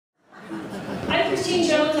Christine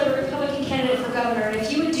Jones. I'm a Republican candidate for governor, and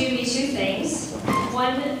if you would do me two things.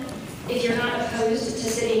 One, if you're not opposed to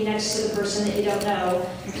sitting next to the person that you don't know,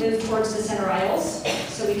 move towards the center aisles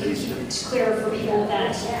so we can keep it clear for people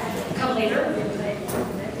that come later.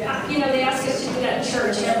 You know, they ask us to do that in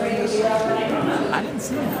church, and everybody goes, well, and I don't know. I didn't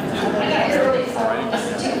see that. I got here early before I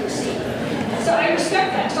listened to your seat. So I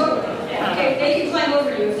respect that totally. Okay, they can climb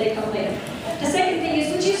over you if they come later. The second thing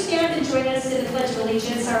is, would you stand and join us in the Pledge of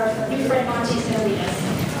Allegiance? Our new friend Monty's going to lead us.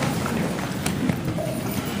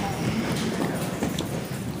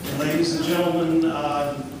 Ladies and gentlemen,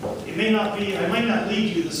 I might not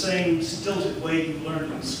lead you the same stilted way you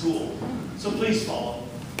learned in school, so please follow.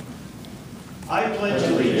 I pledge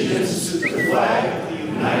allegiance to the flag of the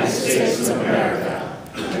United States of America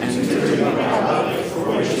and to the republic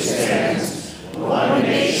for which it stands, one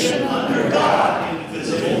nation under God,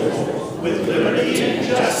 indivisible, with liberty and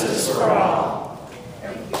justice for all.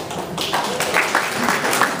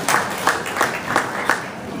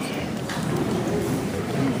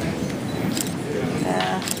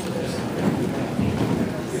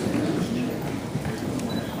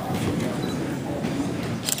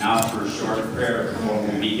 Now for a short prayer before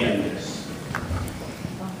we begin this.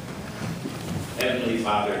 Heavenly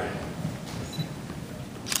Father,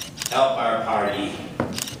 help our party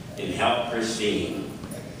and help Christine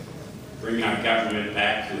bring our government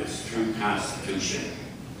back to its true Constitution.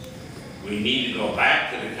 We need to go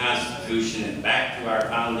back to the Constitution and back to our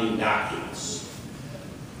founding documents.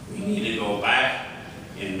 We need to go back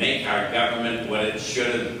and make our government what it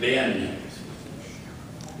should have been,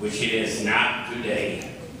 which it is not today.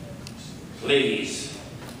 Please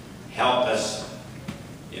help us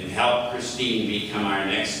and help Christine become our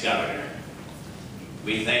next governor.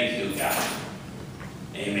 We thank you, God.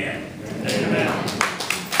 Amen. Amen.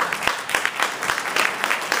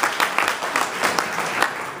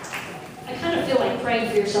 I kind of feel like praying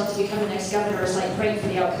for yourself to become the next governor is like praying for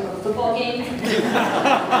the outcome of a football game. I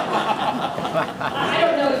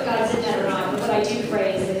don't know if God's in that or not, but what I do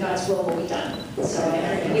pray is that God's will be done. So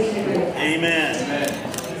we can agree with that. Amen. Amen.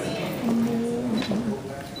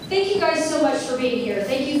 Thank you guys so much for being here.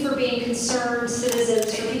 Thank you for being concerned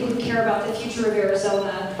citizens, for people who care about the future of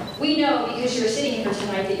Arizona. We know, because you're sitting here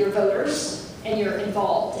tonight, that you're voters and you're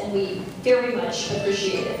involved, and we very much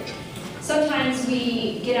appreciate it. Sometimes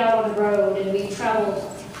we get out on the road and we've traveled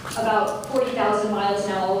about 40,000 miles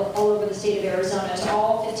now all over the state of Arizona to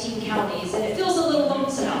all 15 counties, and it feels a little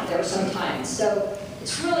lonesome out there sometimes. So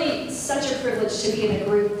it's really such a privilege to be in a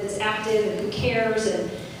group that's active and who cares,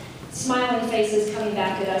 and smiling faces coming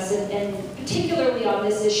back at us, and particularly on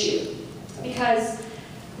this issue, because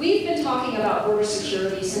we've been talking about border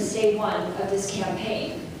security since day one of this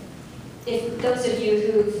campaign. If those of you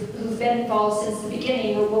who've been involved since the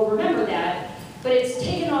beginning will remember that, but it's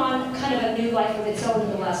taken on kind of a new life of its own in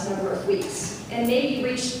the last number of weeks, and maybe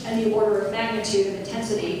reached a new order of magnitude and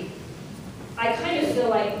intensity. I kind of feel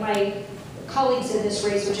like my colleagues in this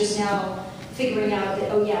race are just now figuring out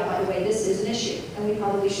that, oh yeah, by the way, this is an issue, and we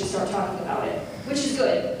probably should start talking about it, which is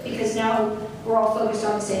good, because now we're all focused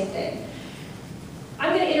on the same thing.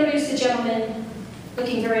 I'm going to introduce the gentleman,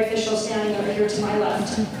 looking very official, standing over here to my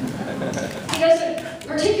left. He doesn't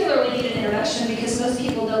particularly need an introduction because most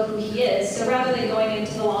people know who he is, so rather than going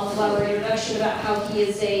into the long flowery introduction about how he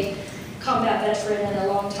is a combat veteran and a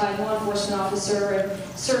longtime law enforcement officer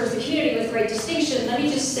and serves the community with great distinction, let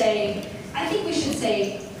me just say, I think we should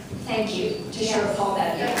say thank you to Sheriff Paul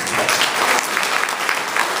Babeu.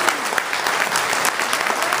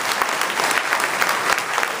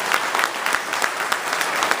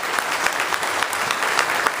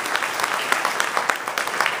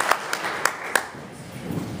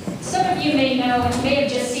 You may know, and you may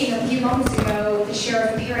have just seen a few moments ago, the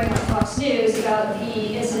sheriff appearing on Fox News about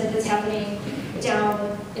the incident that's happening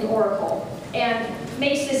down in Oracle, and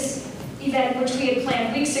makes this event, which we had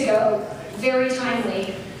planned weeks ago, very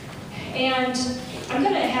timely. And I'm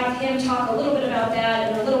going to have him talk a little bit about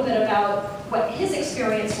that and a little bit about what his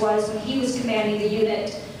experience was when he was commanding the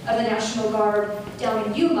unit of the National Guard down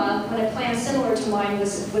in Yuma, when a plan similar to mine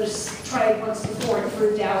was tried once before and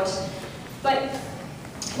proved out. But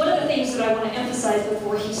one of the things that I want to emphasize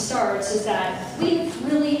before he starts is that we've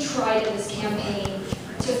really tried in this campaign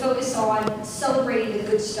to focus on celebrating the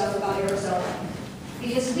good stuff about Arizona,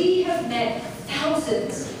 because we have met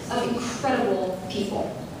thousands of incredible people.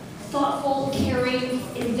 Thoughtful, caring,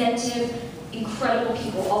 inventive, incredible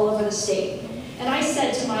people all over the state. And I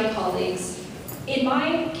said to my colleagues, in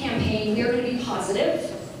my campaign, we are going to be positive,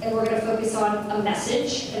 and we're going to focus on a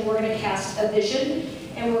message, and we're going to cast a vision,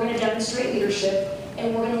 and we're going to demonstrate leadership,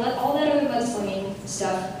 and we're going to let all that other mudslinging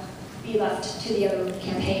stuff be left to the other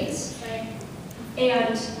campaigns.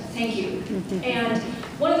 And thank you. And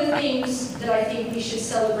one of the things that I think we should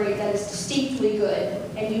celebrate that is distinctly good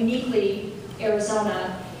and uniquely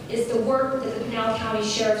Arizona is the work that the Pinal County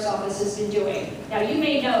Sheriff's Office has been doing. Now, you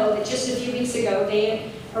may know that just a few weeks ago,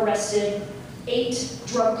 they arrested 8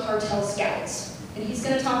 drug cartel scouts. And he's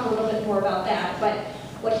going to talk a little bit more about that. But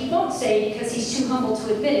what he won't say, because he's too humble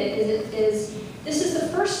to admit it, is this is the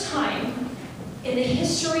first time in the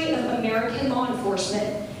history of American law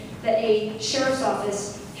enforcement that a sheriff's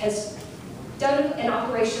office has done an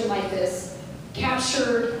operation like this,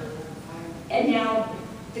 captured, and now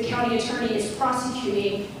the county attorney is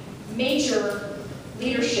prosecuting major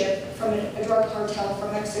leadership from a drug cartel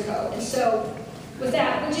from Mexico. And so, with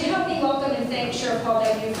that, would you help me welcome and thank Sheriff Paul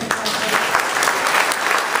Babeu for coming?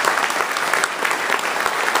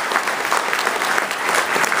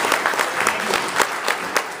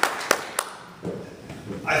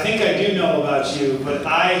 I think I do know about you, but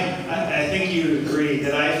I think you agree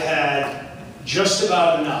that I've had just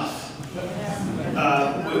about enough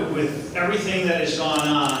with everything that has gone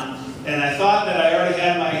on. And I thought that I already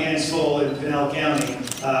had my hands full in Pinal County.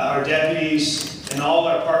 Our deputies and all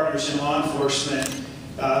our partners in law enforcement,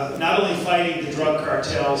 not only fighting the drug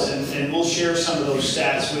cartels, and we'll share some of those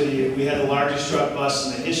stats with you. We had the largest drug bust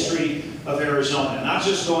in the history of Arizona, not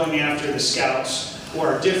just going after the scouts, who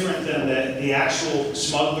are different than the actual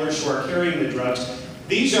smugglers who are carrying the drugs.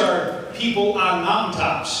 These are people on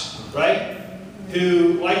mountaintops, right?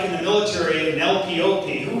 Who, like in the military, an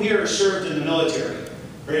LPOP. Who here served in the military?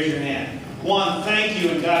 Raise your hand. One, thank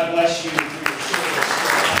you and God bless you for your service.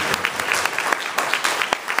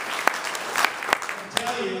 I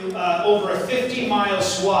tell you, over a 50-mile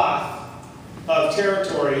swath of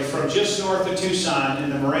territory from just north of Tucson in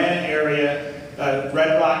the Marana area,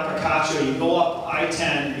 Red Rock, Picacho, you go up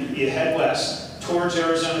I-10, you head west towards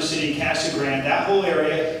Arizona City, Casa Grande, that whole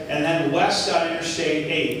area, and then west on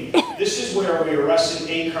Interstate 8. This is where we arrested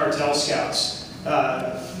 8 cartel scouts.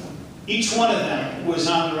 Each one of them was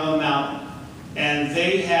on their own mountain, and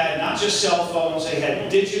they had not just cell phones, they had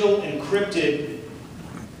digital encrypted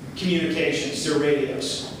communications, their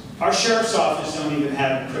radios. Our sheriff's office don't even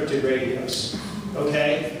have encrypted radios,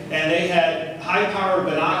 okay? And they had high-powered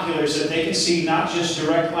binoculars that they could see not just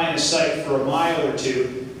direct line of sight for a mile or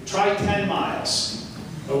two, try 10 miles,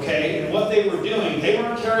 okay? And what they were doing, they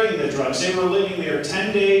weren't carrying the drugs. They were living there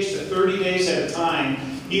 10 days to 30 days at a time,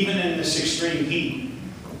 even in this extreme heat.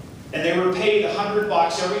 And they were paid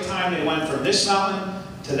 $100 every time they went from this mountain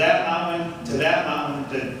to that mountain to that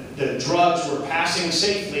mountain. The drugs were passing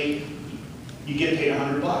safely. You get paid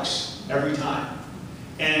 $100 every time.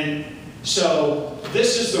 And so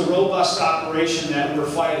this is the robust operation that we're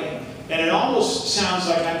fighting. And it almost sounds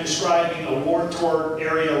like I'm describing a war-torn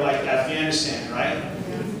area like Afghanistan,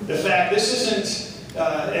 right? The fact, this isn't,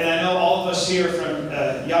 and I know all of us here from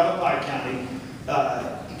Yavapai County,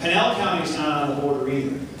 Pinal County is not on the border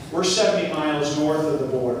either. We're 70 miles north of the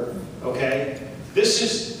border, okay? This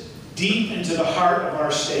is deep into the heart of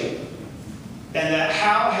our state. And that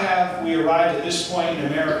how have we arrived at this point in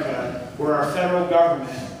America where our federal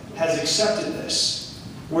government has accepted this,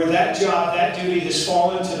 where that job, that duty has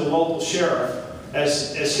fallen to the local sheriff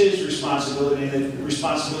as his responsibility and the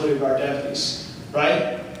responsibility of our deputies,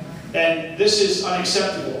 right? And this is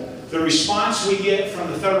unacceptable. The response we get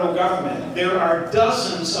from the federal government, there are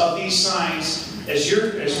dozens of these signs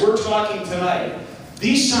as we're talking tonight.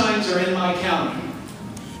 These signs are in my county,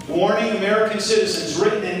 warning American citizens,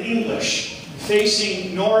 written in English,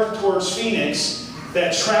 facing north towards Phoenix,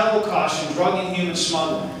 that travel caution drug and human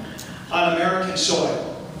smuggling on American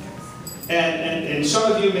soil. And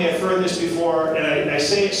some of you may have heard this before, and I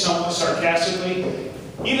say it somewhat sarcastically.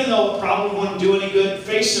 Even though it probably wouldn't do any good,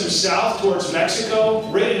 face them south towards Mexico,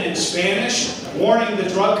 written in Spanish, warning the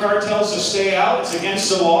drug cartels to stay out. It's against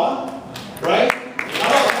the law, right?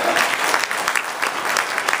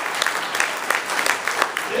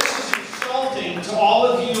 This is insulting to all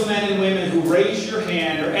of you men and women who raise your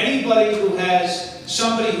hand, or anybody who has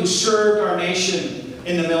somebody who served our nation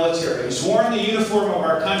in the military, who's worn the uniform of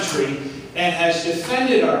our country and has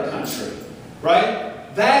defended our country,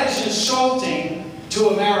 right? That is insulting to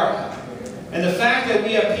America. And the fact that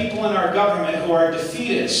we have people in our government who are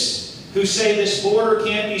defeatists, who say this border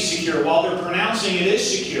can't be secure, while they're pronouncing it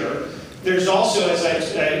is secure, there's also, as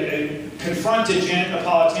I confronted Janet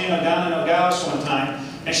Napolitano down in Nogales one time,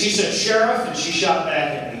 and she said, "Sheriff," and she shot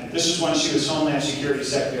back at me. This is when she was Homeland Security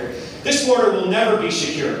Secretary. "This border will never be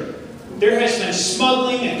secure. There has been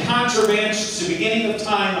smuggling and contraband since the beginning of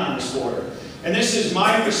time on this border." And this is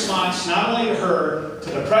my response, not only to her, to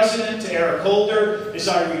the President, to Eric Holder, is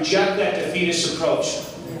I reject that defeatist approach.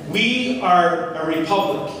 We are a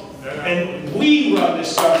republic. And we run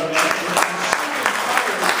this government.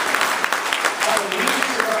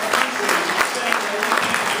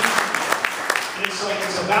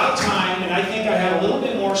 It's about time, and I think I have a little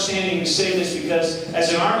bit more standing to say this because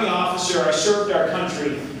as an Army officer, I served our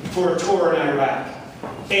country for a tour in Iraq.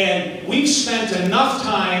 And we've spent enough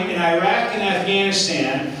time in Iraq and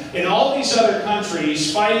Afghanistan and all these other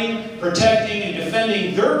countries fighting, protecting, and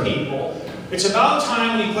defending their people. It's about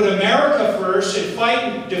time we put America first and fight,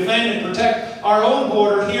 and defend, and protect our own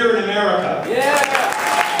border here in America. Yeah!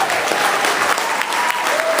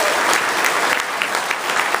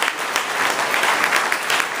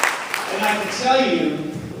 I can tell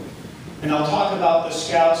you, and I'll talk about the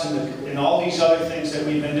Scouts and all these other things that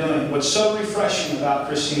we've been doing, what's so refreshing about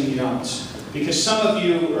Christine Jones, because some of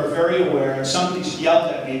you are very aware, and somebody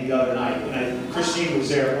yelled at me the other night when Christine was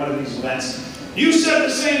there at one of these events. You said the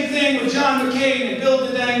same thing with John McCain and build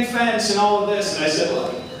the dang fence and all of this. And I said,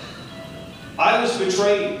 look, I was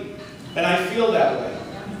betrayed, and I feel that way.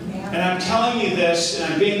 And I'm telling you this,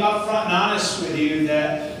 and I'm being upfront and honest with you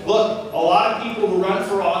that, look, a lot of people who run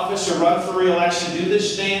for office or run for re-election do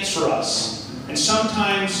this dance for us. And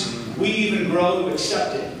sometimes we even grow to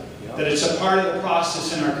accept it, that it's a part of the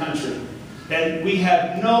process in our country. And we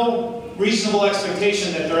have no reasonable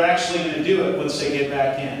expectation that they're actually going to do it once they get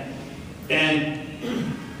back in. And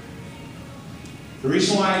the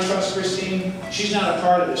reason why I trust Christine, she's not a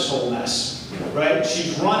part of this whole mess, right?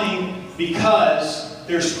 She's running because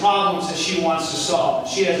there's problems that she wants to solve.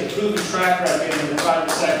 She has a proven track record in the private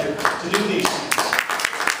sector to do these things.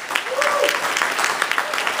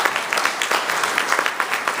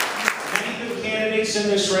 Many good candidates in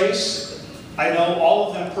this race. I know all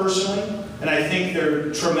of them personally, and I think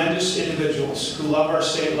they're tremendous individuals who love our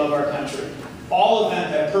state, love our country. All of them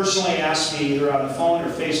have personally asked me, either on the phone or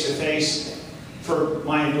face-to-face, for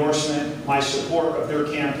my endorsement, my support of their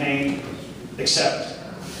campaign, except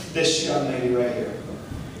this young lady right here.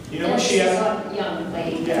 You know what she asked? Young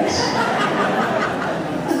lady. Yes.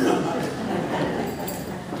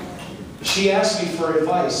 She asked me for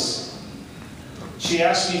advice. She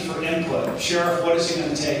asked me for input. Sheriff, what is it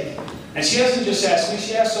going to take? And she hasn't just asked me,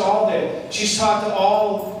 she asked all day. She's talked to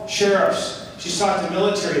all sheriffs. She's talked to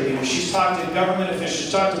military leaders. She's talked to government officials.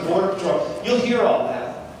 She's talked to Border Patrol. You'll hear all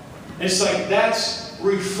that. And it's like, that's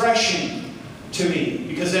refreshing to me.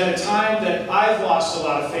 Because at a time that I've lost a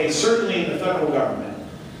lot of faith, certainly in the federal government,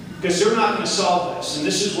 because they're not going to solve this. And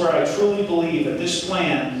this is where I truly believe that this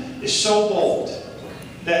plan is so bold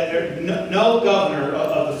that no governor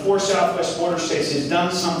of the 4 Southwest border states has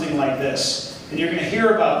done something like this. And you're going to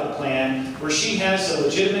hear about the plan where she has the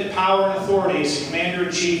legitimate power and authority as the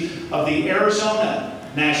Commander-in-Chief of the Arizona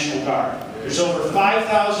National Guard. There's over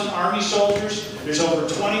 5,000 Army soldiers. There's over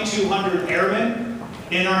 2,200 airmen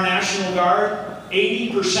in our National Guard.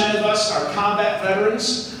 80% of us are combat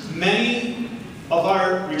veterans. Many of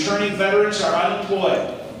our returning veterans are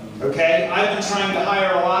unemployed. Okay? I've been trying to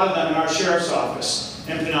hire a lot of them in our Sheriff's Office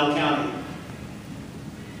in Pinell County.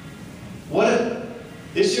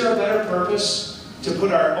 Is there a better purpose to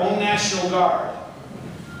put our own National Guard,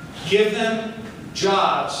 give them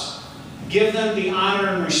jobs, give them the honor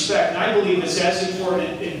and respect, and I believe it's as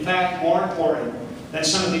important, in fact more important, than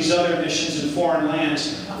some of these other missions in foreign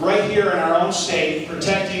lands, right here in our own state,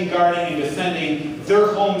 protecting, guarding, and defending their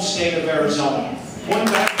home state of Arizona. Wouldn't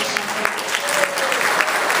that be something?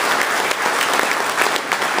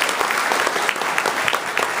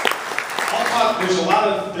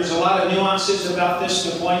 There's a lot of nuances about this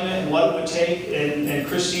deployment and what it would take, and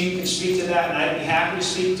Christine can speak to that, and I'd be happy to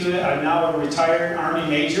speak to it. I'm now a retired Army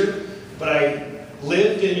major, but I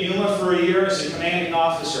lived in Yuma for a year as a commanding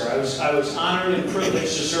officer. I was honored and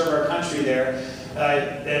privileged to serve our country there,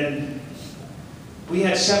 and we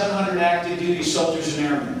had 700 active duty soldiers and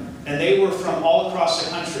airmen, and they were from all across the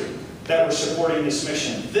country that were supporting this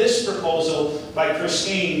mission. This proposal by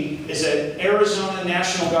Christine is an Arizona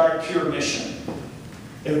National Guard pure mission.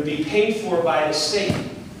 It would be paid for by the state.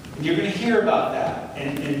 And you're going to hear about that.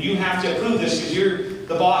 And you have to approve this because you're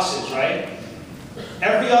the bosses, right?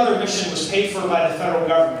 Every other mission was paid for by the federal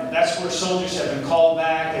government. That's where soldiers have been called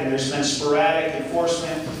back and there's been sporadic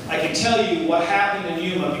enforcement. I can tell you what happened in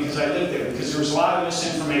Yuma because I lived there, because there was a lot of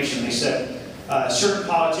misinformation. They said, certain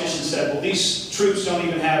politicians said, well, these troops don't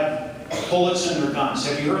even have bullets in their guns.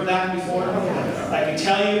 Have you heard that before? I can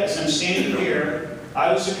tell you, as I'm standing here,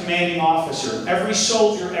 I was a commanding officer. Every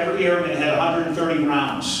soldier, every airman had 130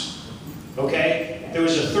 rounds. Okay? There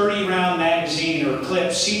was a 30-round magazine or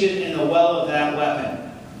clip seated in the well of that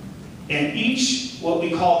weapon. And each, what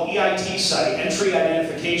we call EIT site, entry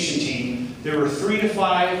identification team, there were 3 to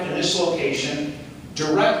 5 in this location,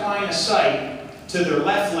 direct line of sight to their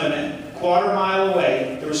left limit, quarter mile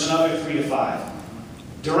away, there was another 3 to 5.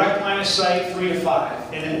 Direct line of sight, 3 to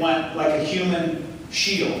 5. And it went like a human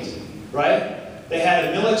shield, right? They had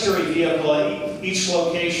a military vehicle at each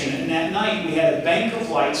location, and at night we had a bank of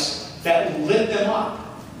lights that lit them up.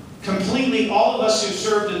 Completely, all of us who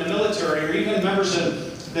served in the military, or even members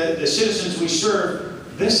of the citizens we serve,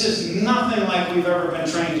 this is nothing like we've ever been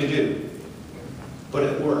trained to do. But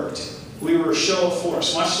it worked. We were a show of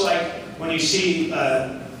force, much like when you see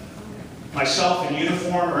myself in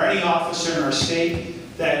uniform or any officer in our state,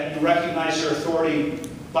 that you recognize their authority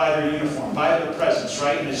by their uniform, by their presence,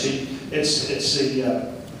 right? And it's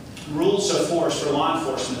the rules of force for law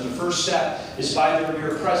enforcement. The first step is by their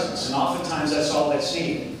mere presence, and oftentimes that's all that's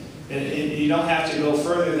needed. And you don't have to go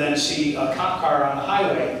further than see a cop car on the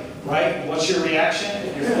highway, right? What's your reaction?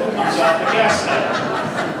 Your foot comes off the gas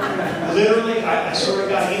pedal. Literally, I swear to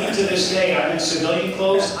God, even to this day, I'm in civilian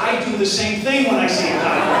clothes. I do the same thing when I see a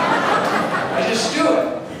cop car. I just do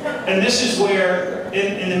it. And this is where,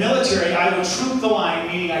 in the military, I would troop the line,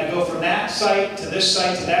 meaning I'd go from that site to this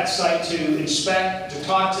site to that site to inspect, to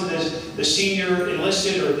talk to the senior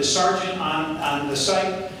enlisted or the sergeant on the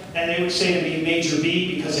site. And they would say to me, Major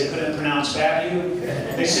B, because they couldn't pronounce Babeu.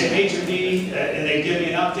 They say, Major B, and they'd give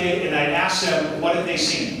me an update, and I'd ask them, what had they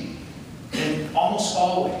seen? And almost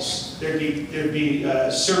always, there'd be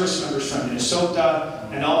service members from Minnesota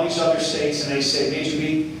and all these other states, and they'd say, Major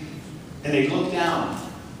B, and they'd look down.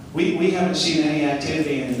 We haven't seen any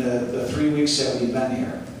activity in the 3 weeks that we've been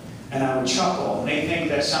here. And I would chuckle, and they think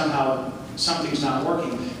that somehow something's not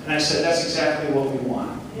working. And I said, that's exactly what we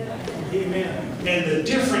want. Amen. And the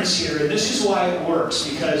difference here, and this is why it works,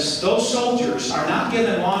 because those soldiers are not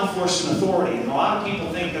given law enforcement authority, and a lot of people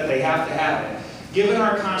think that they have to have it. Given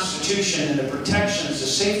our Constitution and the protections, the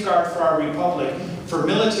safeguard for our republic, for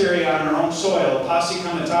military on our own soil, posse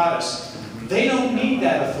comitatus, they don't need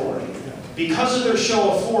that authority. Because of their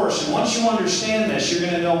show of force, and once you understand this, you're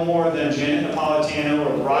going to know more than Janet Napolitano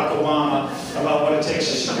or Barack Obama about what it takes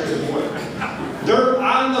to secure the border. They're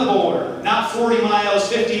on the border, not 40 miles,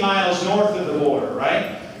 50 miles north of the border,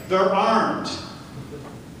 right? They're armed.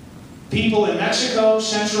 People in Mexico,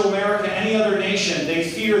 Central America, any other nation, they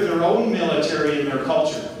fear their own military and their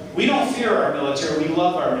culture. We don't fear our military, we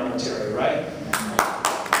love our military, right?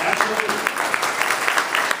 Absolutely.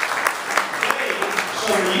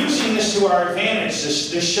 So we're using this to our advantage,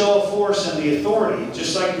 this show of force and the authority,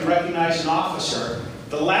 just like we recognize an officer.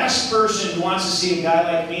 The last person who wants to see a guy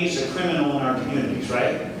like me as a criminal in our communities,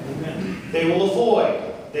 right? They will avoid.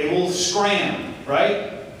 They will scram,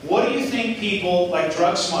 right? What do you think people like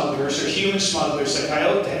drug smugglers or human smugglers, the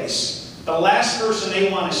coyotes, the last person they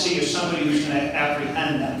want to see is somebody who's going to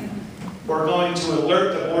apprehend them or going to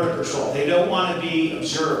alert the Border Patrol. They don't want to be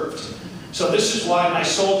observed. So this is why my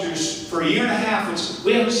soldiers, for a year and a half,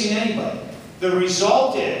 we haven't seen anybody. The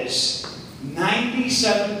result is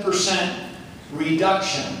 97%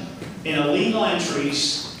 reduction in illegal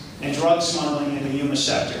entries and drug smuggling in the Yuma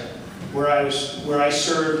sector, where I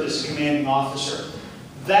served as a commanding officer.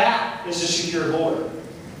 That is a secure border.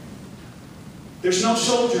 There's no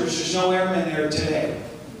soldiers, there's no airmen there today.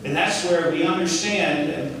 And that's where we understand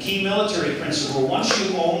a key military principle. Once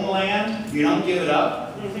you own land, you don't give it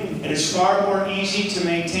up. And it's far more easy to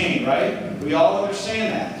maintain, right? We all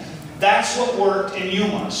understand that. That's what worked in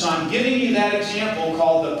Yuma. So I'm giving you that example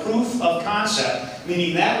called the proof of concept,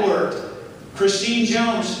 meaning that worked. Christine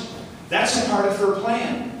Jones, that's a part of her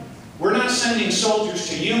plan. We're not sending soldiers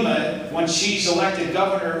to Yuma when she's elected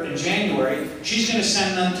governor in January. She's going to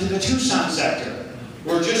send them to the Tucson sector,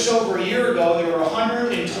 where just over a year ago there were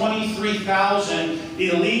 123,000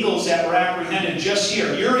 illegals that were apprehended just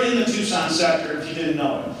here. You're in the Tucson sector if you didn't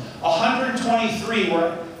know it.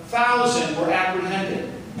 123,000 were apprehended.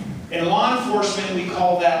 In law enforcement, we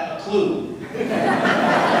call that a clue.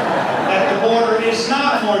 That the border is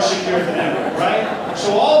not more secure than ever, right?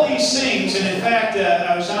 So all these things, and in fact,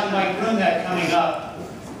 I was on Mike Brunette coming up,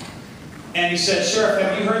 and he said, Sheriff,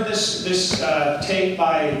 have you heard this tape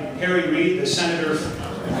by Harry Reid, the senator,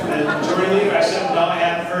 the majority leader? I said, no, I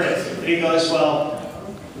haven't heard it. And he goes, well,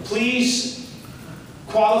 please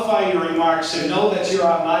qualify your remarks and know that you're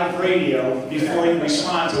on live radio before you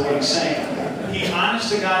respond to what he's saying. He,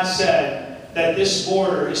 honest to God, said that this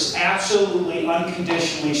border is absolutely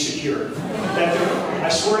unconditionally secure. That I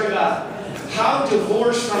swear to God, how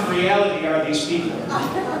divorced from reality are these people?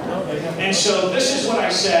 And so this is what I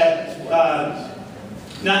said,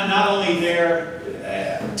 not only there,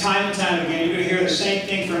 time and time again, you're going to hear the same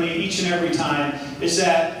thing from me each and every time, is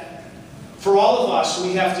that for all of us,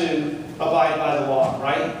 we have to abide by the law,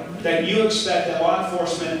 right? That you expect that law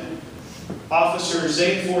enforcement officers,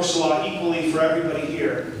 they enforce the law equally for everybody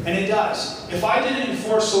here. And it does. If I didn't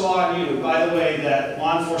enforce the law on you, by the way, that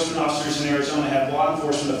law enforcement officers in Arizona have law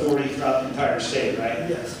enforcement authority throughout the entire state, right?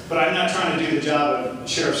 Yes. But I'm not trying to do the job of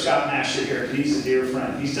Sheriff Scott Masher here, because he's a dear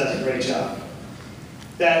friend. He does a great job.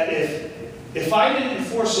 That if I didn't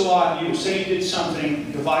enforce the law on you, say you did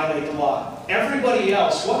something to violate the law, everybody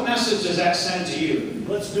else, what message does that send to you?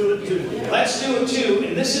 Let's do it too. Let's do it too.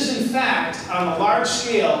 And this is in fact, on a large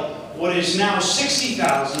scale, what is now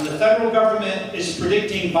 60,000. The federal government is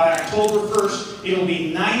predicting by October 1st, it'll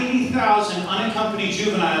be 90,000 unaccompanied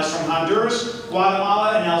juveniles from Honduras,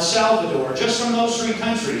 Guatemala, and El Salvador, just from those three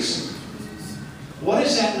countries. What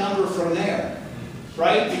is that number from there?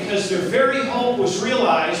 Right? Because their very hope was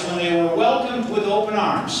realized when they were welcomed with open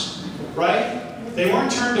arms. Right? They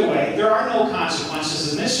weren't turned away. There are no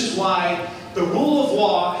consequences, and this is why the rule of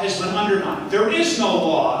law has been undermined. There is no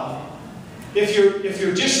law. If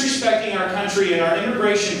you're disrespecting our country and our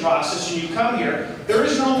immigration process and you come here, there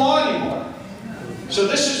is no law anymore. So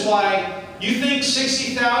this is why you think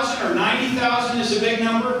 60,000 or 90,000 is a big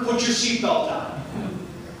number, put your seatbelt on.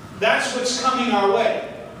 That's what's coming our way.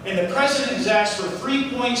 And the president has asked for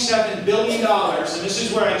 $3.7 billion, and this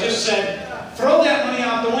is where I just said, throw that money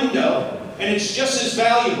out the window, and it's just as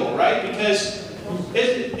valuable, right? Because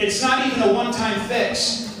it's not even a one-time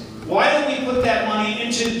fix. Why don't we put that money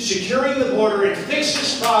into securing the border and fix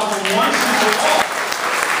this problem once and for all?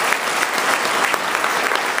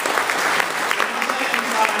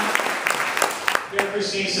 Here,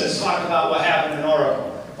 Christine says, talk about what happened in Oracle.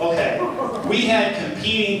 Okay, we had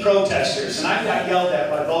competing protesters, and I got yelled at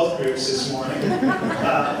by both groups this morning.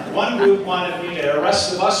 One group wanted me to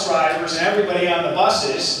arrest the bus drivers and everybody on the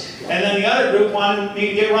buses, and then the other group wanted me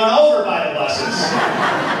to get run over by the buses.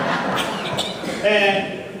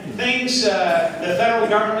 And things, the federal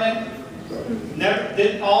government never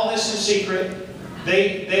did all this in secret.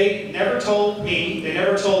 They never told me, they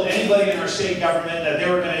never told anybody in our state government that they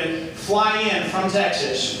were going to fly in from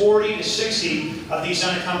Texas 40 to 60 of these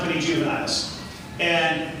unaccompanied juveniles.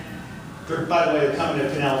 And by the way, they're coming to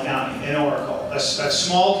Pinal County in Oracle, a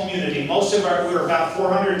small community. Most of we're about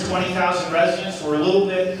 420,000 residents. We're a little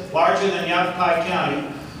bit larger than Yavapai County.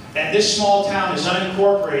 And this small town is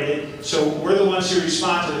unincorporated, so we're the ones who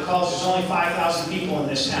respond to the calls. There's only 5,000 people in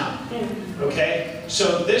this town. Okay?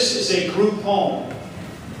 So this is a group home.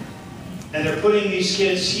 And they're putting these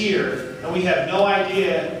kids here, and we have no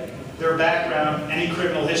idea their background, any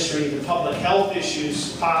criminal history, the public health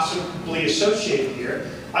issues possibly associated here.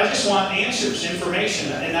 I just want answers,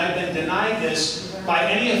 information, and I've been denied this by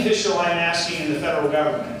any official I'm asking in the federal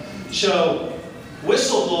government. So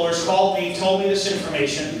whistleblowers called me, told me this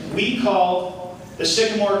information. We called the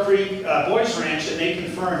Sycamore Creek Boys Ranch, and they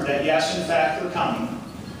confirmed that yes, in fact, they're coming.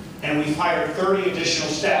 And we've hired 30 additional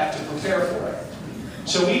staff to prepare for it.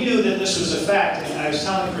 So we knew that this was a fact, and I was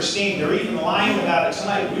telling Christine, they're even lying about it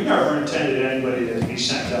tonight. We never intended anybody to be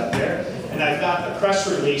sent out there. And I've got the press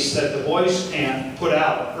release that the boys camp put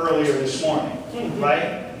out earlier this morning,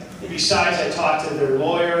 right? Besides, I talked to their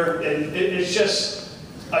lawyer, and it's just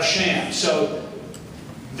a sham. So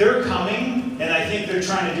they're coming, and I think they're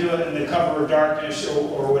trying to do it in the cover of darkness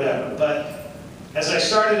or whatever. But as I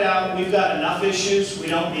started out, we've got enough issues. We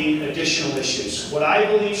don't need additional issues. What I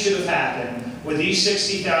believe should have happened with these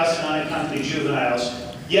 60,000 unaccompanied juveniles,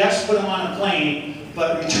 yes, put them on a plane,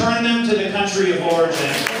 but return them to the country of origin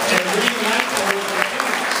and reunite them with their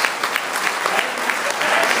families.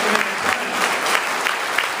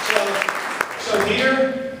 So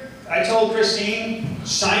here, I told Christine,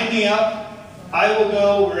 sign me up. I will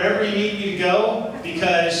go wherever you need me to go,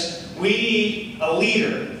 because we need a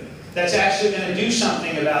leader that's actually going to do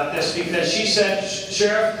something about this, because she said,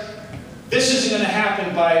 Sheriff, this isn't going to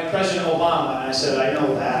happen by President Obama. And I said, I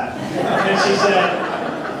know that. And she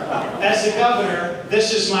said, as the governor,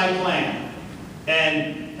 this is my plan.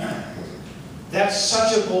 And that's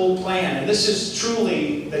such a bold plan. And this is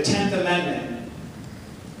truly the 10th Amendment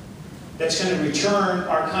that's going to return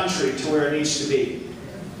our country to where it needs to be.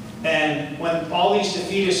 And when all these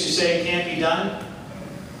defeatists who say it can't be done,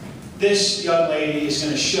 this young lady is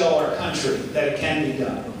going to show our country that it can be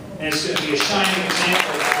done. And it's going to be a shining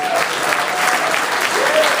example.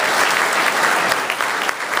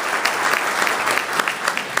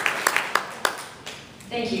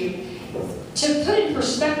 Thank you. To put in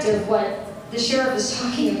perspective what the sheriff is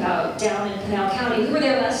talking about down in Pinal County, we were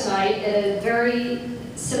there last night at a very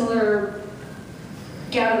similar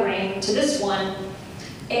gathering to this one,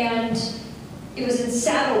 and it was in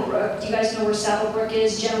Saddlebrook. Do you guys know where Saddlebrook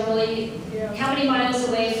is generally? Yeah. How many miles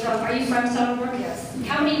away from, are you from Saddlebrook? Yes.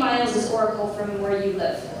 How many miles is Oracle from where you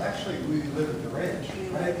live? Well, actually, we live at the ranch.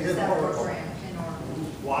 that program in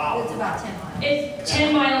Orland. Wow. It's about 10 miles. It's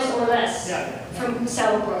 10 miles or less Yeah. from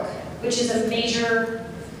Saddlebrook, which is a major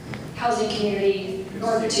housing community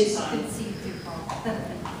north of Tucson. Could see too far.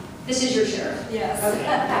 This is your sheriff. Yes. Okay.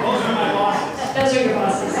 Those are my bosses. Those are your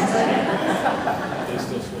bosses.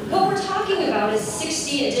 What we're talking about is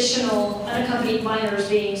 60 additional unaccompanied minors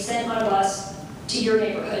being sent on a bus to your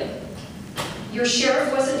neighborhood. Your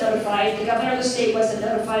sheriff wasn't notified, the governor of the state wasn't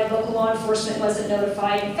notified, local law enforcement wasn't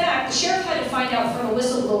notified. In fact, the sheriff had to find out from a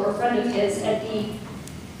whistleblower friend of his at the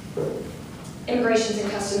Immigrations and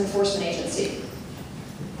Customs Enforcement Agency.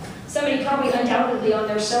 Somebody probably undoubtedly on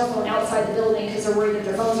their cell phone outside the building because they're worried that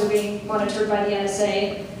their phones are being monitored by the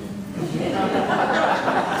NSA.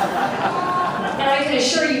 And I can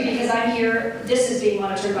assure you, because I'm here, this is being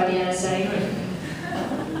monitored by the NSA.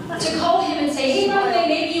 To call him and say, hey, by the way,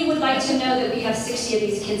 maybe you would like to know that we have 60 of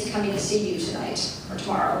these kids coming to see you tonight, or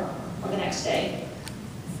tomorrow, or the next day.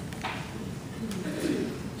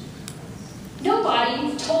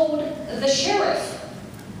 Nobody told the sheriff.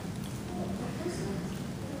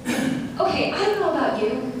 Okay, I don't know about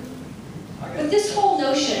you, but this whole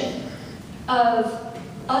notion of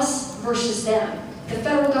us versus them, the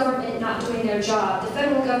federal government not doing their job, the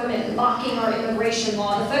federal government mocking our immigration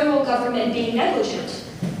law, the federal government being negligent,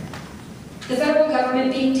 the federal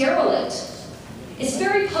government being derelict, is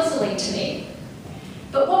very puzzling to me.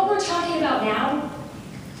 But what we're talking about now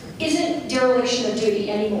isn't dereliction of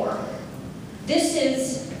duty anymore. This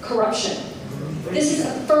is corruption. This is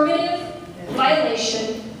affirmative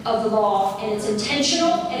violation of the law, and it's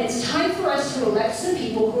intentional, and it's time for us to elect some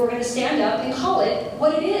people who are going to stand up and call it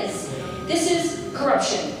what it is. This is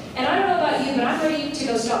corruption. And I don't know about you, but I'm ready to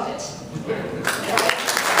go stop it.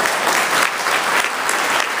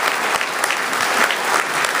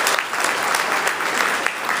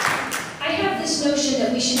 I have this notion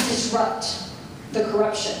that we should disrupt the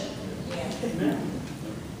corruption.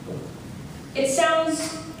 It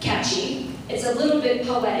sounds catchy, it's a little bit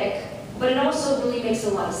poetic, but it also really makes a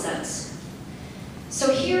lot of sense.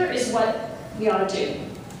 So here is what we ought to do.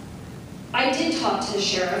 I did talk to the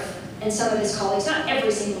sheriff and some of his colleagues, not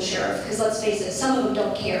every single sheriff, because let's face it, some of them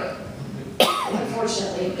don't care.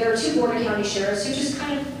 Unfortunately, there are 2 border county sheriffs who just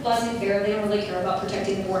kind of laissez-faire, they don't really care about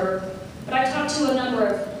protecting the border. But I talked to a number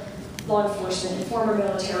of law enforcement and former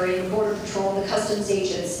military and border patrol and the customs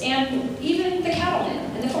agents, and even the cattlemen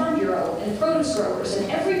and the farm bureau and the produce growers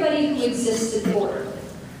and everybody who exists at the border,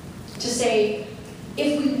 to say,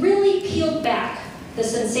 if we really peeled back the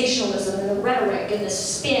sensationalism and the rhetoric and the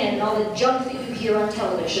spin and all the junk that you hear on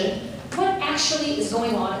television, what actually is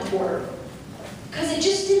going on at the border? Because it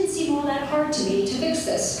just didn't seem all that hard to me to fix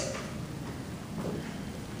this.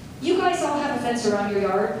 You guys all have a fence around your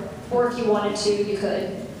yard, or if you wanted to, you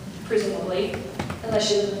could, presumably, unless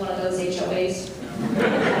you live in one of those HOAs.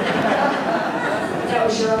 That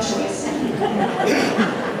was your own choice.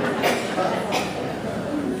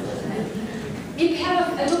 You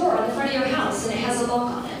have a door on the front of your house and it has a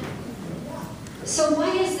lock on it. So why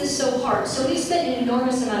is this so hard? So we've spent an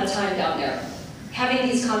enormous amount of time down there having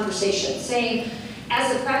these conversations, saying,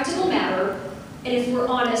 as a practical matter, and if we're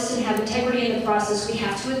honest and have integrity in the process, we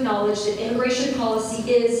have to acknowledge that immigration policy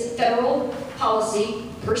is federal policy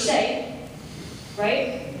per se,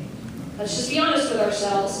 right? Let's just be honest with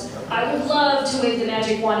ourselves. I would love to wave the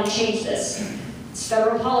magic wand and change this. It's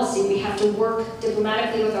federal policy. We have to work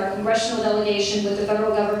diplomatically with our congressional delegation, with the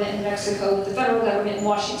federal government in Mexico, with the federal government in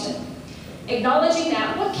Washington. Acknowledging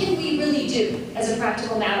that, what can we really do as a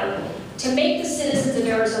practical matter to make the citizens of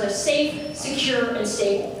Arizona safe, secure, and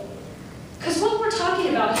stable? Because what we're talking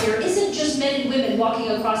about here isn't just men and women walking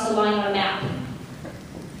across a line on a map.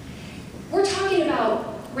 We're talking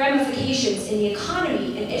about ramifications in the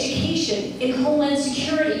economy, in education, in homeland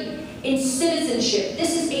security, in citizenship.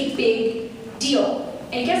 This is a big deal.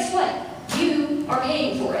 And guess what? You are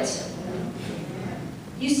paying for it.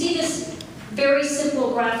 You see this very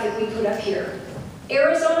simple graphic we put up here.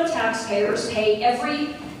 Arizona taxpayers pay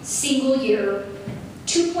every single year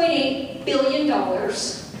 $2.8 billion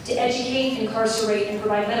to educate, incarcerate, and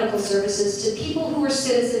provide medical services to people who are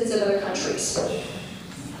citizens of other countries.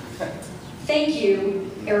 Thank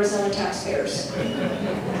you, Arizona taxpayers.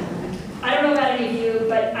 I don't know about any of you,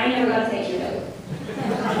 but I never got a thank you note.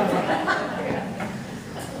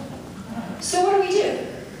 So what do?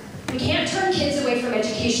 We can't turn kids away from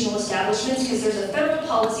educational establishments because there's a federal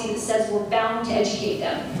policy that says we're bound to educate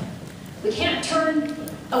them. We can't turn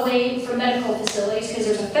away from medical facilities because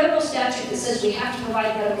there's a federal statute that says we have to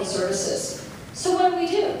provide medical services. So what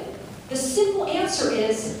do? The simple answer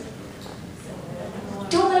is,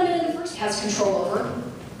 don't let them in the first has control over.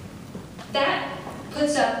 That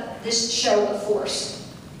puts up this show of force.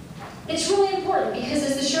 It's really important because,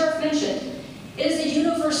 as the sheriff mentioned, it is a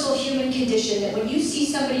universal human condition that when you see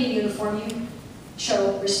somebody in uniform, you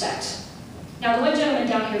show respect. Now, the one gentleman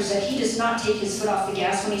down here said he does not take his foot off the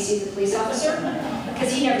gas when he sees a police officer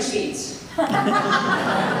because he never speeds.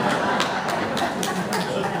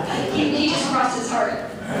 He just crossed his heart.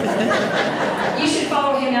 You should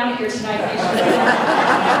follow him out of here tonight.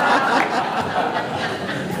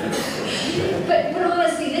 But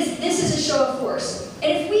honestly, this is a show of force.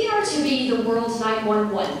 And if we are to be the world's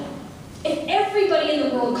 911, if everybody in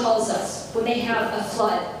the world calls us when they have a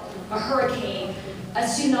flood, a hurricane, a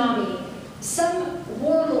tsunami, some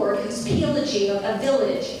warlord who's pillaging a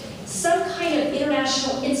village, some kind of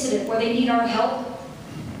international incident where they need our help,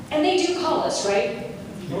 and they do call us, right?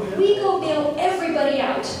 We go bail everybody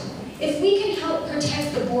out. If we can help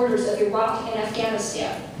protect the borders of Iraq and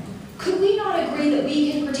Afghanistan, could we not agree that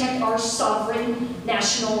we can protect our sovereign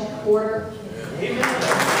national border?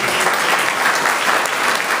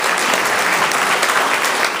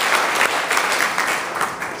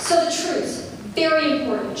 So the truth, very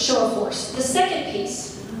important, show of force. The second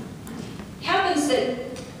piece happens that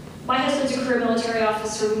my husband's a career military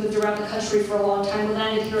officer. We moved around the country for a long time. We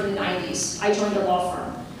landed here in the 90s. I joined a law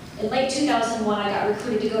firm. In late 2001, I got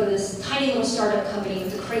recruited to go to this tiny little startup company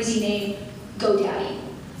with the crazy name GoDaddy.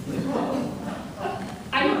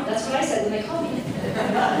 I know, that's what I said when they called me.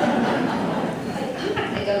 I'm not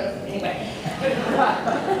gonna go, anyway.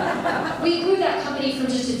 We grew that company from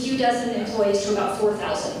just a few dozen employees to about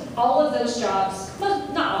 4,000. All of those jobs, well,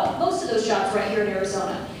 not all, most of those jobs right here in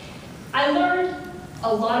Arizona. I learned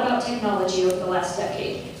a lot about technology over the last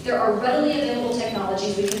decade. There are readily available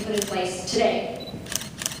technologies we can put in place today.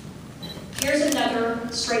 Here's another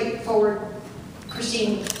straightforward,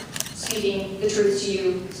 Christine speaking the truth to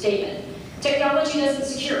you statement. Technology doesn't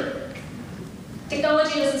secure.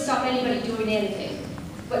 Technology doesn't stop anybody doing anything.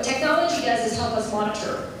 What technology does is help us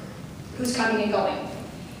monitor who's coming and going.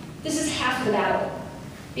 This is half the battle.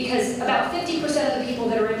 Because about 50% of the people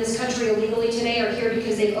that are in this country illegally today are here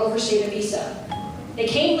because they've overstayed a visa. They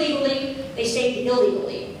came legally, they stayed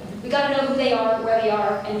illegally. We gotta know who they are, where they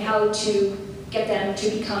are, and how to get them to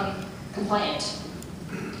become compliant.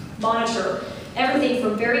 Monitor everything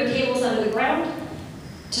from buried cables under the ground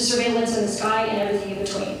to surveillance in the sky and everything in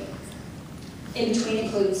between. In between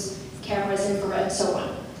includes cameras, infrared, and so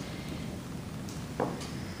on.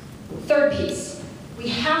 Third piece, we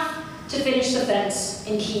have to finish the fence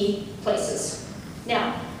in key places.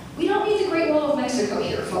 Now, we don't need the Great Wall of Mexico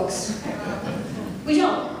here, folks. We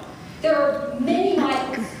don't. There are many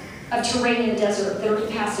miles of terrain in the desert that are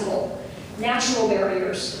impassable. Natural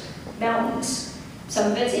barriers, mountains,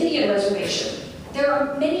 some of it's Indian reservation. There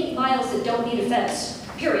are many miles that don't need a fence,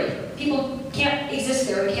 period. People can't exist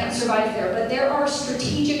there, they can't survive there, but there are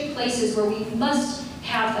strategic places where we must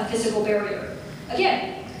have a physical barrier.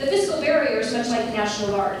 Again, the physical barrier is much like the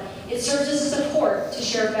National Guard. It serves as a support to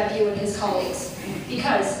Sheriff Babeu and his colleagues.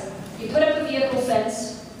 Because you put up a vehicle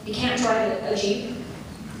fence, you can't drive a Jeep,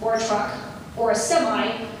 or a truck, or a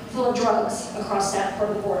semi full of drugs across that part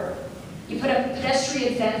of the border. You put up a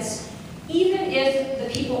pedestrian fence, even if the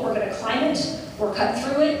people are going to climb it, or cut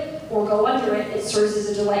through it, or go under it, it serves as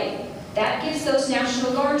a delay. That gives those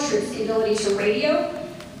National Guard troops the ability to radio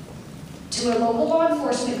to a local law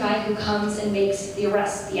enforcement guy who comes and makes the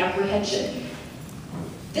arrest, the apprehension.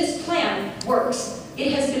 This plan works.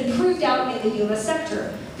 It has been proved out in the Yuma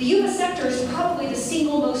sector. The Yuma sector is probably the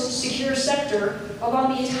single most secure sector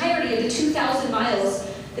along the entirety of the 2,000 miles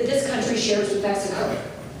that this country shares with Mexico.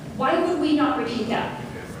 Why would we not repeat that?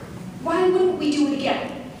 Why wouldn't we do it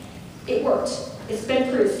again? It worked. It's been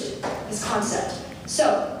proved, this concept.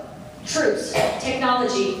 So, troops,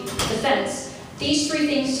 technology, defense, these three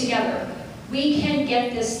things together, we can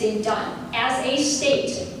get this thing done as a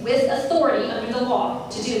state with authority under the law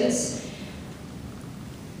to do this.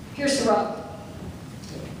 Here's the rub.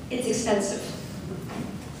 It's expensive.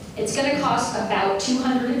 It's going to cost about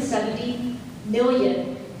 $270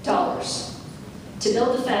 million to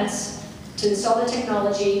build the fence, to install the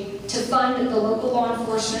technology, to fund the local law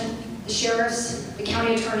enforcement, the sheriffs, the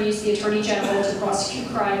county attorneys, the attorney general to prosecute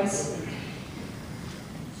crimes.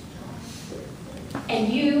 And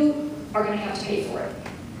you are going to have to pay for it.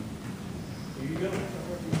 Here you go.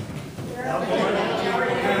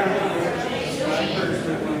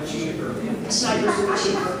 Snipers will be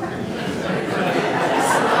cheaper.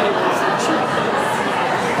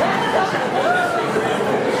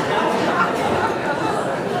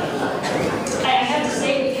 I have to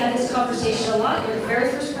say, we've had this conversation a lot. You're the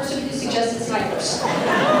very first person who suggested snipers.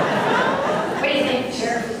 What do you think,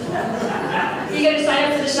 Sheriff? You going to sign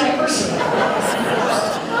up for the snipers?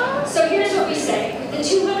 So here's what we say. The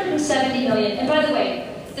 $270 million. And by the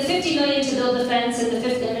way, the 50 million to build the fence and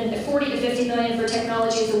the 40 to 50 million for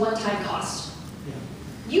technology is a one-time cost.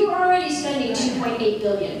 You're already spending 2.8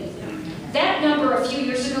 billion. That number a few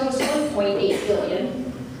years ago was 1.8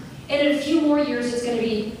 billion. And in a few more years, it's going to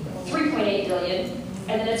be 3.8 billion.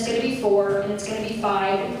 And then it's going to be 4, and it's going to be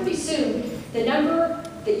 5. And pretty soon, the number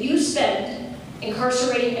that you spend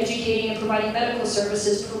incarcerating, educating, and providing medical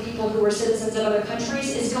services for people who are citizens of other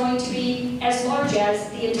countries is going to be as large as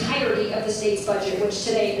the entirety of the state's budget, which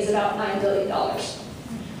today is about $9 billion.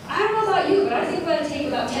 I don't know about you, but I think we're going to take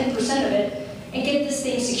about 10% of it and get this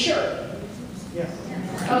thing secure. Yeah.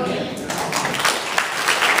 Okay.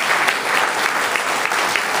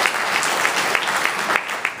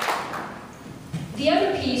 The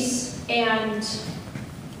other piece, and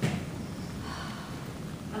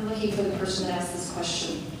I'm looking for the person that asked this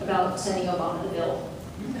question about sending Obama the bill.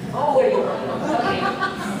 Oh, there you are.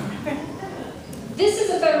 Okay. This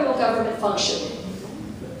is a federal government function.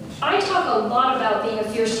 I talk a lot about being a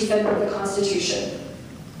fierce defender of the Constitution.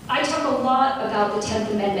 I talk a lot about the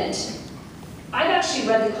 10th Amendment. I've actually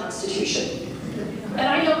read the Constitution, and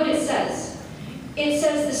I know what it says. It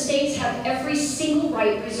says the states have every single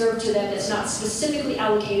right reserved to them that's not specifically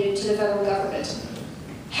allocated to the federal government.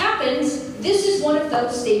 Happens, this is one of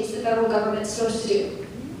those states the federal government is supposed to do.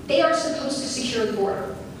 They are supposed to secure the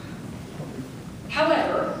border.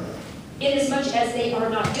 However, inasmuch as they are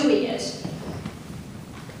not doing it,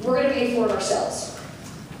 we're going to pay for it ourselves.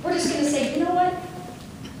 We're just going to say, you know what?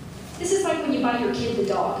 This is like when you buy your kid the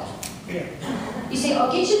dog. Yeah. You say,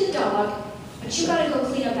 I'll get you the dog, but you got to go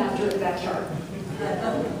clean up after in the backyard.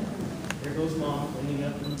 There goes mom cleaning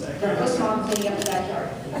up in the There backyard. goes mom cleaning up the backyard.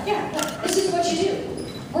 Yeah, this is what you do.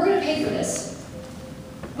 We're going to pay for this.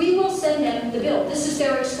 We will send them the bill. This is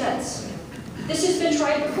their expense. This has been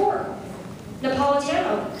tried before.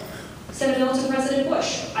 Napolitano sent a bill to President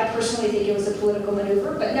Bush. I personally think it was a political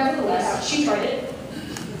maneuver, but nevertheless, she tried it.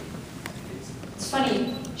 It's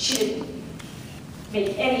funny, she didn't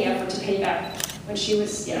make any effort to pay back when she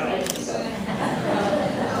was, so.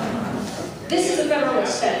 This is a federal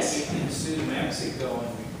expense. Sue Mexico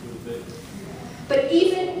and we prove it. But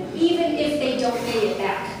even if they don't pay it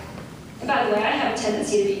back, and by the way, I have a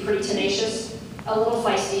tendency to be pretty tenacious, a little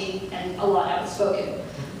feisty, and a lot outspoken.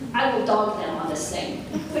 I will dog them on this thing.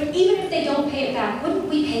 But even if they don't pay it back, wouldn't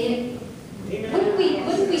we pay it?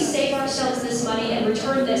 Wouldn't we save ourselves this money and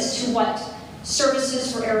return this to what?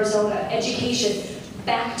 Services for Arizona, education,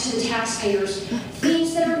 back to the taxpayers,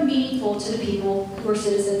 things that are meaningful to the people who are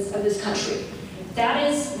citizens of this country.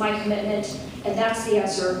 That is my commitment, and that's the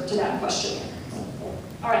answer to that question.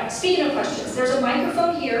 All right, speaking of questions, there's a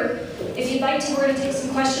microphone here. If you'd like to, we're going to take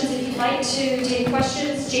some questions. If you'd like to take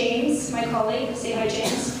questions, James, my colleague, say hi,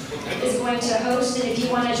 James, is going to host. And if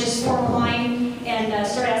you want to just form a line and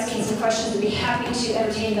start asking some questions, we'd be happy to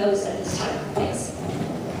entertain those at this time. Thanks.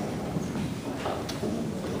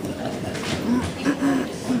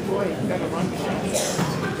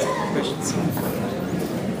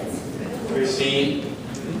 Christine,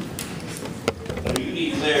 when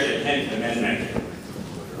you declare the 10th Amendment,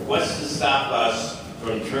 what's to stop us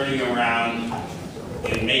from turning around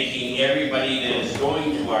and making everybody that is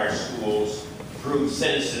going to our schools prove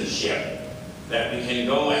citizenship? That we can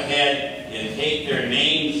go ahead and take their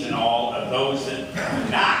names and all of those that are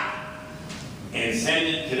not and send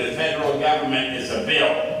it to the federal government as a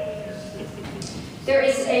bill. There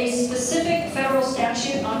is a specific federal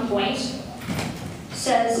statute on point,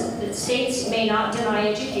 says that states may not deny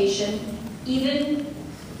education, even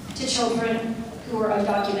to children who are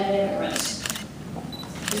undocumented immigrants.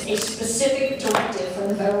 It's a specific directive from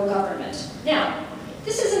the federal government. Now,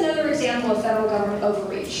 this is another example of federal government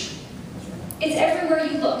overreach. It's everywhere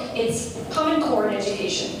you look. It's Common Core in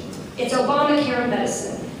education. It's Obamacare in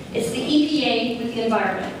medicine. It's the EPA with the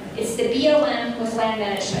environment. It's the BLM with land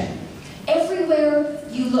management. Everywhere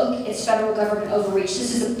you look, it's federal government overreach.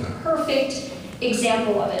 This is a perfect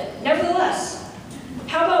example of it. Nevertheless,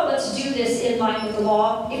 how about let's do this in line with the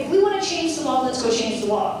law? If we want to change the law, let's go change the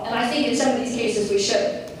law. And I think in some of these cases we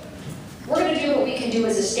should. We're going to do what we can do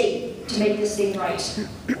as a state to make this thing right.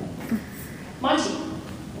 Monty.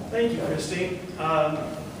 Thank you, Christine.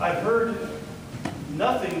 I've heard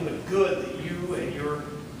nothing but good that you and your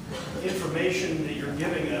information that you're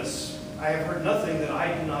giving us. I have heard nothing that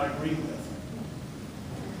I do not agree with.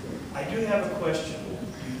 I do have a question.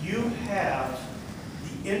 Do you have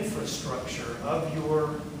the infrastructure of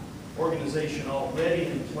your organization already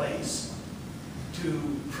in place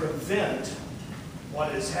to prevent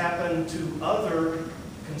what has happened to other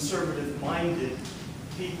conservative-minded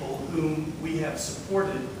people whom we have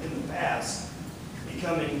supported in the past,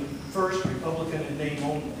 becoming first Republican in name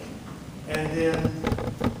only? and then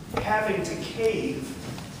having to cave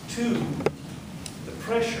to the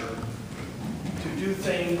pressure to do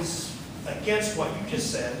things against what you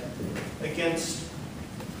just said, against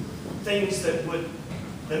things that would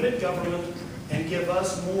limit government and give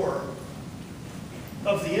us more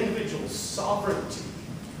of the individual sovereignty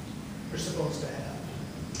we're supposed to have?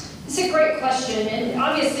 It's a great question, and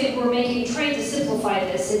obviously we're trying to simplify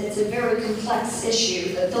this, and it's a very complex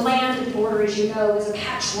issue. The land border, as you know, is a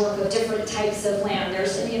patchwork of different types of land.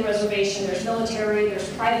 There's Indian reservation, there's military, there's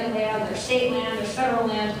private land, there's state land, there's federal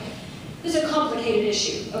land. This is a complicated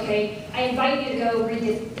issue, okay? I invite you to go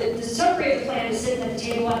read the summary of the plan is sitting at the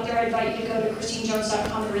table out there. I invite you to go to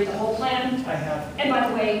ChristineJones.com and read the whole plan. I have. And by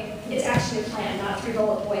the way, it's actually a plan, not 3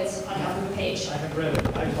 bullet points on half of a page. I have read it.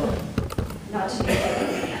 I've heard. Not to make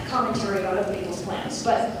a commentary about other people's plans,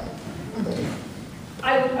 but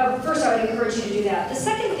first I would encourage you to do that. The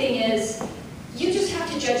second thing is, you just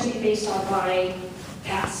have to judge me based on my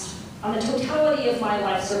past, on the totality of my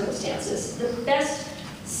life circumstances. The best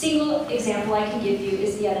single example I can give you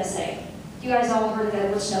is the NSA. You guys all heard of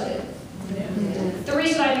Edward Snowden. The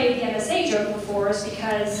reason I made the NSA joke before is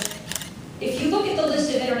because if you look at the list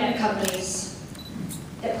of internet companies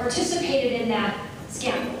that participated in that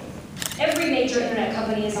scandal, every major internet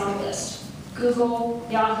company is on the list. Google,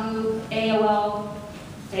 Yahoo, AOL,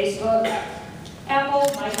 Facebook, Apple,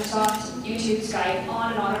 Microsoft, YouTube, Skype,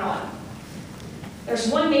 on and on and on. There's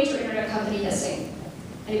one major internet company missing.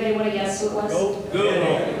 Anybody want to guess who it was?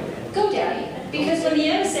 GoDaddy. Because when the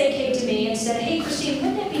NSA came to me and said, hey Christine,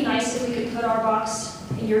 wouldn't it be nice if we could put our box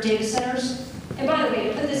in your data centers? And by the way,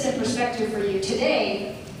 to put this in perspective for you,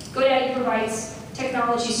 today, GoDaddy provides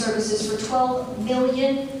technology services for 12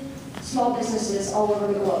 million small businesses all over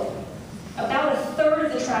the globe. About 1/3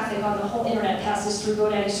 of the traffic on the whole internet passes through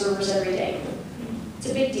GoDaddy servers every day. It's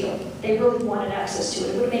a big deal. They really wanted access to it.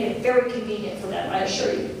 It would have made it very convenient for them, I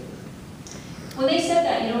assure you. When they said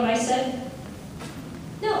that, you know what I said?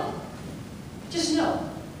 No. Just no.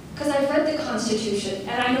 Because I've read the Constitution,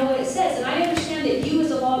 and I know what it says, and I understand that you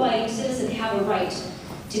as a law-abiding citizen have a right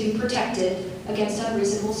to be protected against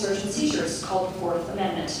unreasonable search and seizures, called the Fourth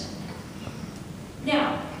Amendment.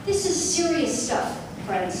 Now, this is serious stuff,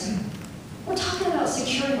 friends. We're talking about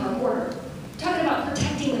securing our border. We're talking about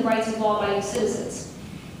protecting the rights of law-abiding citizens.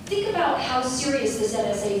 Think about how serious this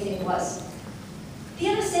NSA thing was. The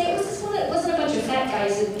NSA, it wasn't a bunch of fat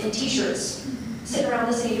guys in t-shirts sitting around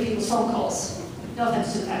listening to people's phone calls. No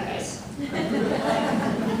offense to the fat guys.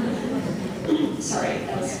 Sorry,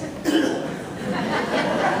 that was...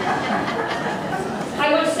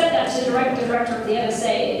 I once said that to the director of the NSA,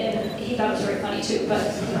 and he thought it was very funny too, but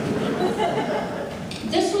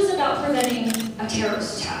this was about preventing a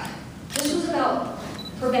terrorist attack. This was about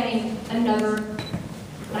preventing another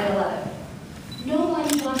 9/11.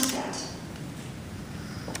 Nobody wants that.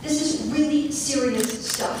 This is really serious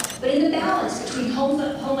stuff. But in the balance between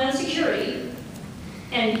homeland security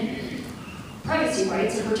and privacy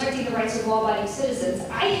rights and protecting the rights of law-abiding citizens,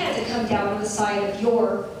 I had to come down on the side of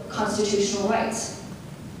your constitutional rights.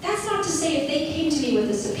 That's not to say if they came to me with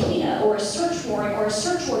a subpoena or a search warrant or a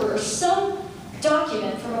search order or some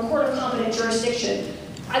document from a court of competent jurisdiction,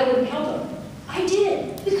 I wouldn't help them. I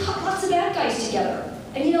did. We caught lots of bad guys together.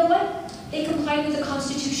 And you know what? They complied with the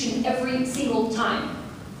Constitution every single time.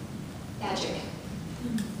 Magic.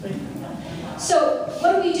 So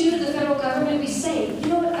what do we do to the federal government? We say, you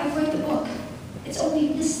know what, I've read the book. It's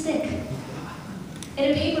only this thick.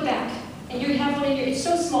 In a paperback. And you have one in your, it's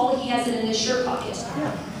so small he has it in his shirt pocket.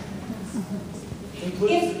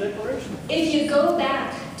 Includes the declaration. If you go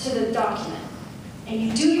back to the document, and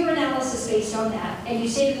you do your analysis based on that, and you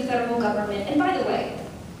say to the federal government, and by the way,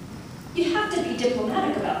 you have to be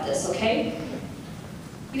diplomatic about this, okay?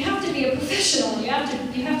 You have to be a professional, you have to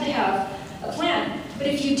have a plan. But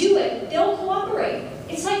if you do it, they'll cooperate.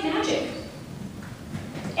 It's like magic.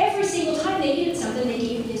 Every single time they needed something, they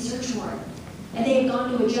gave me a search warrant. And they had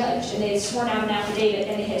gone to a judge, and they had sworn out an affidavit,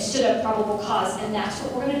 and they had stood up probable cause, and that's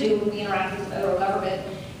what we're going to do when we interact with the federal government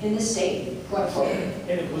in this state going forward.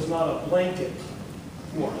 And it was not a blanket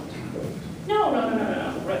warrant. No.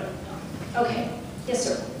 Right. Okay. Yes,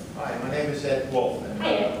 sir. Hi, my name is Ed Wolf. And,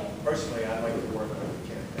 Hi, Ed. personally, I'd like to work on the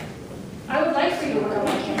campaign. I would like for you to work on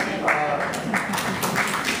my campaign.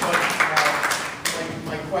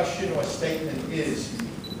 My question or statement is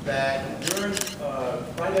that during,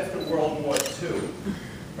 right after World War II,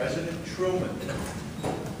 President Truman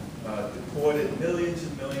deported millions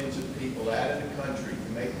and millions of people out of the country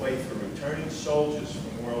to make way for returning soldiers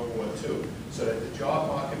from World War II, so that the job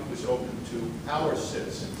market was open to our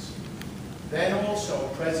citizens. Then also,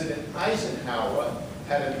 President Eisenhower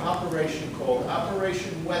had an operation called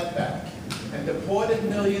Operation Wetback and deported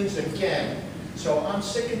millions again. So I'm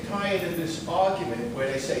sick and tired of this argument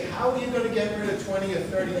where they say, how are you going to get rid of 20 or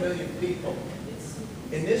 30 million people?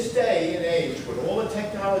 In this day and age, with all the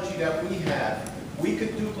technology that we have, we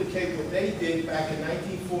could duplicate what they did back in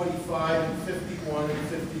 1945 and 51 and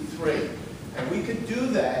 53. And we could do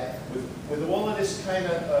that with all of this kind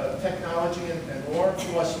of technology and law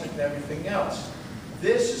enforcement and everything else.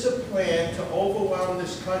 This is a plan to overwhelm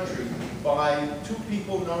this country by two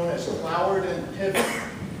people known as Cloward and Pivot.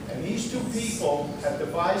 And these two people have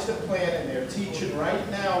devised a plan, and they're teaching right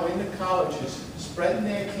now in the colleges, spreading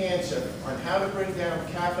their cancer on how to bring down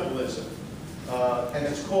capitalism. And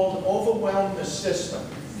it's called Overwhelm the System.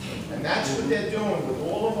 And that's what they're doing with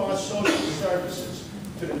all of our social services,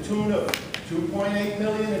 to the tune of 2.8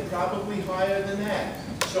 million and probably higher than that.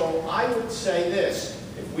 So I would say this,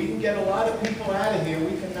 if we can get a lot of people out of here,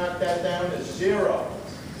 we can knock that down to 0.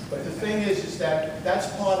 But the thing is that that's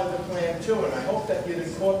part of the plan too, and I hope that you'd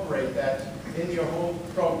incorporate that in your whole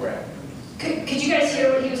program. Could you guys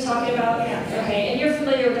hear what he was talking about? Yeah. Okay, and you're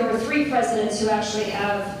familiar, there were 3 presidents who actually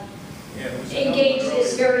have engaged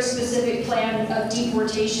this very specific plan of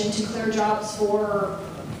deportation to clear jobs for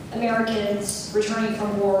Americans returning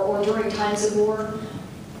from war or during times of war.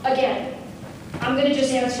 Again, I'm going to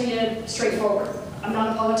just answer you straightforward. I'm not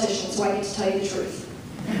a politician, so I get to tell you the truth.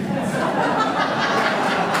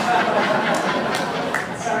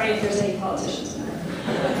 Sorry if there's any politicians in there.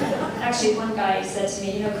 Actually, one guy said to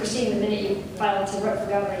me, you know, Christine, the minute you filed to run for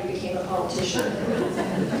governor, you became a politician.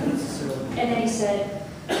 And then he said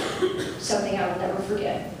something I will never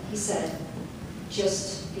forget. He said,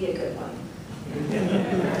 just be a good one.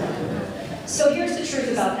 So here's the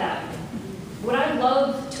truth about that. Would I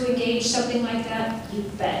love to engage something like that? You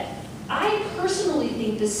bet. I personally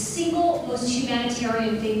think the single most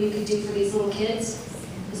humanitarian thing we could do for these little kids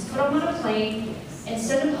is put them on a plane and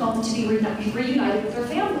send them home to be reunited with their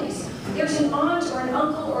families. There's an aunt or an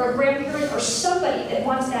uncle or a grandparent or somebody that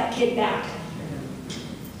wants that kid back.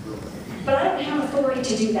 But I don't have authority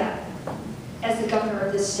to do that as the governor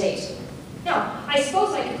of this state. Now, I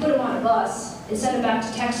suppose I could put them on a bus and send them back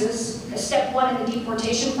to Texas as step 1 in the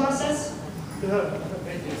deportation process.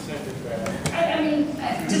 I mean,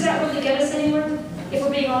 does that really get us anywhere, if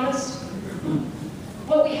we're being honest?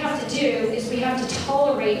 What we have to do is we have to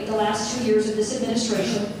tolerate the last 2 years of this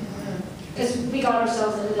administration, because we got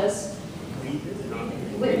ourselves into this. We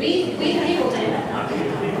the people did.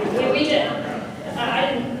 Yeah, we did.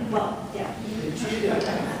 I didn't, well, yeah.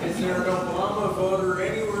 Is there an Obama voter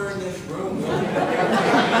anywhere in this room?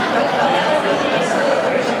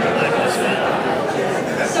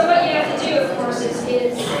 So what you have to do, of course, is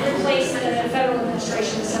replace the federal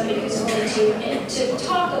administration with somebody who's willing to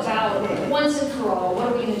talk about once and for all, what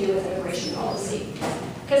are we going to do with immigration policy?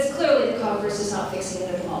 Because clearly the Congress is not fixing it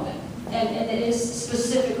at the moment. And it is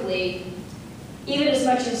specifically, even as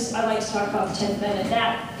much as I like to talk about the 10th Amendment,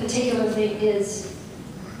 that particular thing is,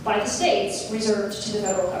 by the states, reserved to the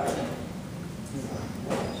federal government.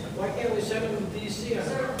 Why can't we send them to D.C.?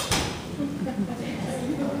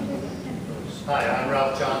 Hi, I'm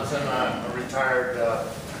Ralph Johnson. I'm a retired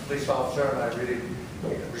police officer, and I really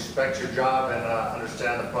respect your job and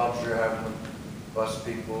understand the problems you're having with bus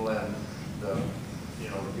people and the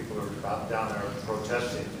people who are down there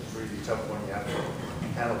protesting. It's really tough when you have to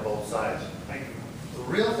handle both sides. The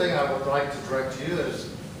real thing I would like to direct to you is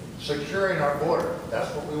securing our border.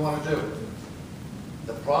 That's what we want to do.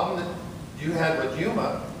 The problem that you had with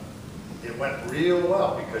Yuma, it went real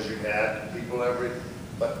well because you had people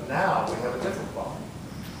but now we have a different problem.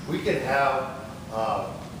 We can have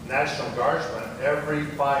National Guardsmen every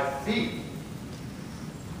 5 feet.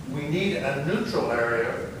 We need a neutral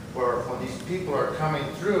area where when these people are coming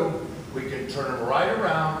through, we can turn them right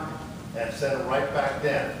around and send them right back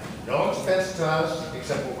then. No expense to us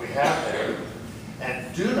except what we have there.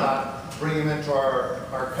 And do not bring them into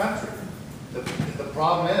our country. The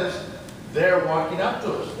problem is they're walking up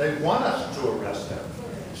to us. They want us to arrest them.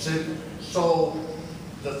 So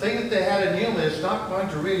the thing that they had in Yuma is not going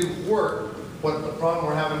to really work what the problem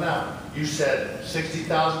we're having now. You said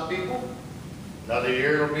 60,000 people. Another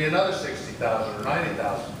year it'll be another 60,000 or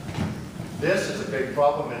 90,000. This is a big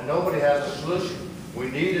problem and nobody has a solution.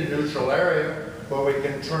 We need a neutral area where we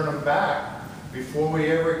can turn them back before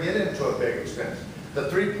we ever get into a big expense. The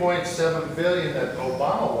 $3.7 billion that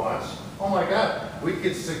Obama wants, oh my God, we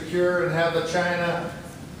could secure and have the China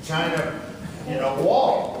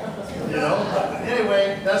wall.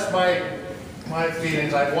 Anyway, that's my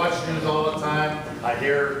feelings. I watch news all the time. I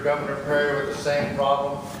hear Governor Perry with the same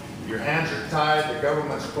problem. Your hands are tied. The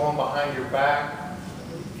government's going behind your back.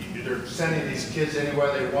 they're sending these kids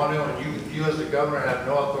anywhere they want to, and you as the governor have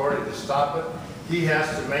no authority to stop it. He has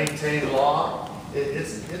to maintain law.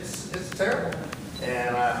 It's terrible.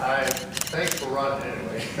 And I thanks for running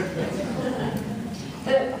anyway.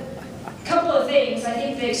 The couple of things. I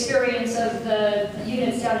think the experience of the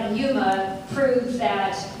units down in Yuma proved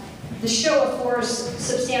that the show of force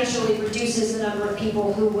substantially reduces the number of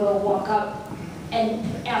people who will walk up and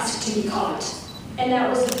ask to be caught. And that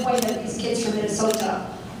was the point of these kids from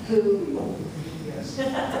Minnesota who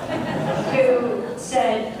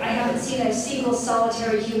said, I haven't seen a single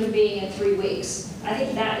solitary human being in 3 weeks. I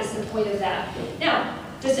think that is the point of that. Now,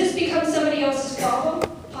 does this become somebody else's problem?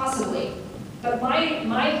 Possibly. But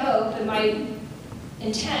my hope and my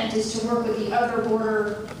intent is to work with the other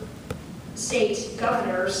border state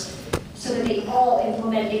governors so that they all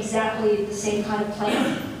implement exactly the same kind of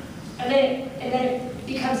plan. And then it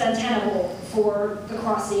becomes untenable for the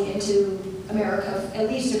crossing into America, at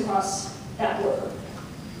least across that border.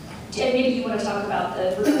 And maybe you want to talk about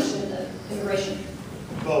the reduction in the immigration.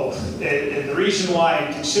 Both. And the reason why,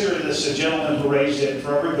 and consider this a gentleman who raised it,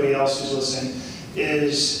 for everybody else who's listening,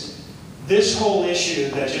 is this whole issue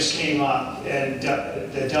that just came up, and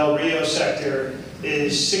the Del Rio sector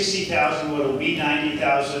is 60,000, what will be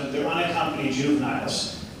 90,000, they're unaccompanied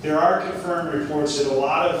juveniles. There are confirmed reports that a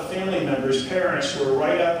lot of family members, parents, were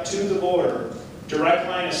right up to the border, direct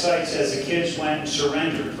line of sight as the kids went and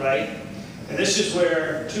surrendered, right? And this is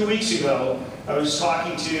where, 2 weeks ago, I was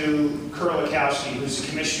talking to Kurlikowski, who's the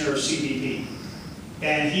commissioner of CBP,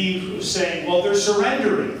 and he was saying, well, they're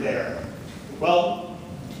surrendering there. Well,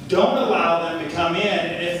 don't allow them to come in,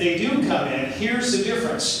 and if they do come in, here's the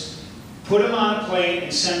difference. Put them on a plane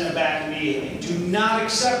and send them back immediately. Do not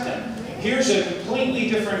accept them. Here's a completely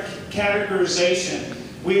different categorization.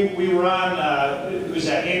 We were on, it was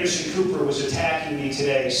that Anderson Cooper was attacking me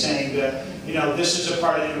today, saying that, you know, this is a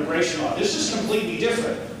part of the immigration law. This is completely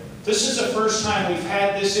different. This is the first time we've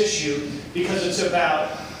had this issue because it's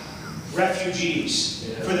about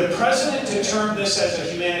refugees. For the president to term this as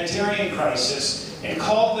a humanitarian crisis and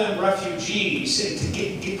call them refugees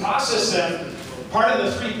and to process them, part of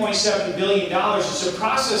the $3.7 billion is to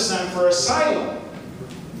process them for asylum.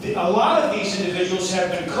 A lot of these individuals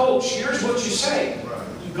have been coached. Here's what you say.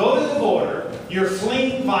 You go to the border, you're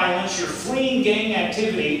fleeing violence, you're fleeing gang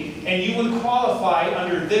activity, and you would qualify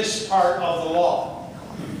under this part of the law.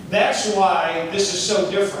 That's why this is so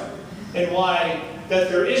different, and why that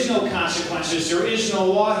there is no consequences, there is no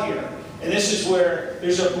law here. And this is where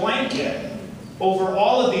there's a blanket over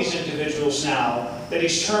all of these individuals now that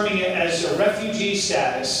he's terming it as a refugee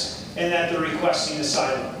status and that they're requesting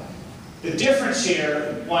asylum. The difference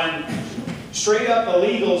here, when straight up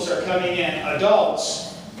illegals are coming in, adults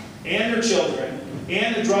and their children,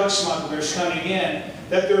 and the drug smugglers coming in,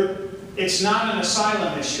 that it's not an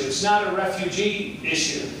asylum issue, it's not a refugee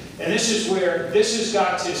issue. And this is where this has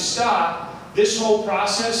got to stop. This whole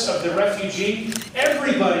process of the refugee,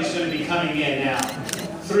 everybody's going to be coming in now.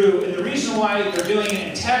 And the reason why they're doing it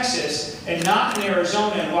in Texas and not in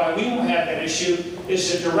Arizona, and why we won't have that issue,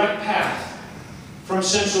 is a direct path from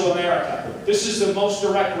Central America. This is the most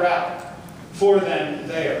direct route for them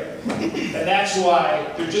there. And that's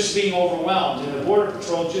why they're just being overwhelmed, and the Border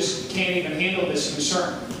Patrol just can't even handle this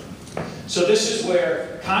concern. So this is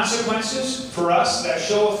where consequences for us, that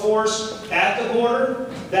show of force at the border,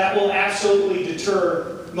 that will absolutely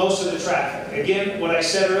deter most of the traffic. Again, what I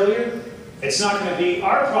said earlier, it's not going to be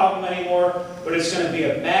our problem anymore, but it's going to be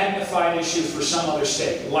a magnified issue for some other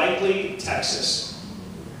state, likely Texas.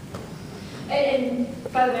 And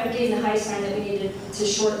by the way, I'm getting the high sign that we needed to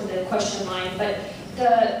shorten the question line, but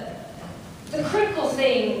the critical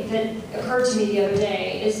thing that occurred to me the other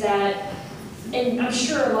day is that, and I'm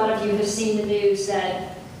sure a lot of you have seen the news,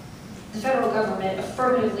 that the federal government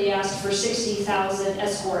affirmatively asked for 60,000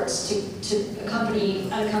 escorts to accompany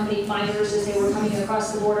unaccompanied minors as they were coming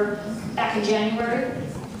across the border back in January.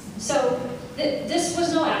 So this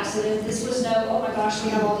was no accident. This was no, oh my gosh, we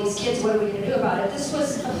have all these kids, what are we going to do about it? This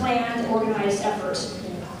was a planned, organized effort,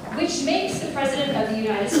 which makes the President of the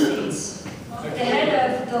United States the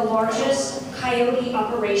head of the largest coyote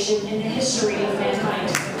operation in the history of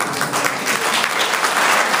mankind.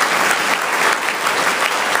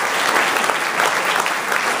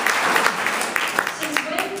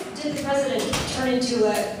 Into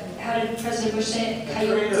a, how did President Bush say it?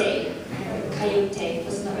 Coyote. Coyote.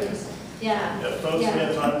 Wasn't that what it was? Yeah. Yeah, folks, we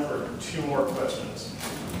have time for 2 more questions.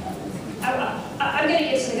 I'm going to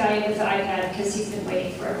get to the guy with the iPad because he's been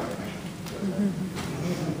waiting forever.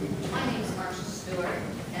 My name is Marsha Stewart,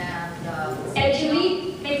 and can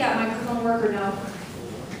we make that microphone work or no?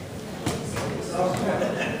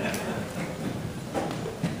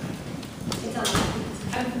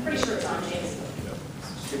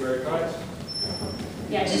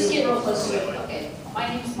 close to it. Okay, my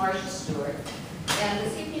name's Marcia Stewart, and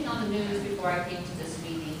this evening on the news, before I came to this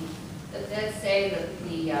meeting, the feds say that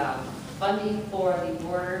the funding for the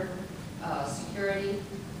border security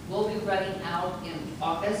will be running out in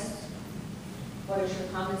August. What is your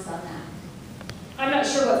comments on that? I'm not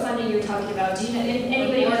sure what funding you're talking about. Do you know,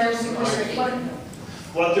 anybody Border know? security.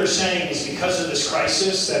 What they're saying is because of this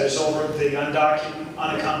crisis that is over the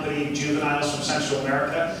unaccompanied juveniles from Central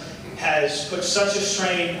America, has put such a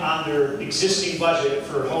strain on their existing budget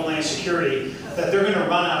for Homeland Security that they're going to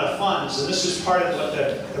run out of funds. And this is part of what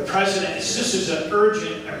the president, this is an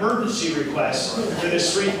urgent emergency request for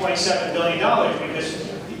this $3.7 billion because,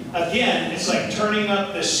 again, it's like turning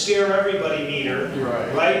up the scare everybody meter,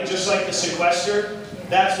 right? Just like the sequester.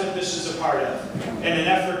 That's what this is a part of. In an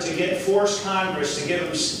effort to force Congress to give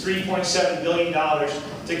them $3.7 billion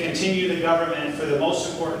to continue the government for the most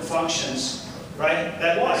important functions, right?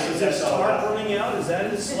 That's what that's all about. running out? Is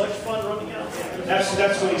that his slush fund running out?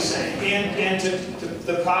 That's what he's saying. And to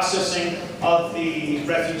the processing of the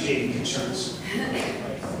refugee concerns.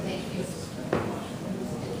 Thank you.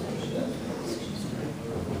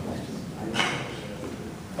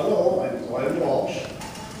 Hello, I'm Glenn Walsh.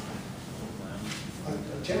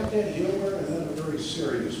 Attempt at humor and then a very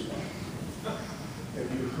serious one.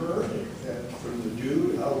 Have you heard that from the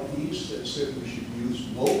dude out east that said we should use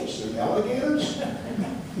boats and alligators?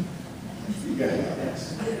 You got that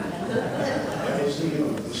was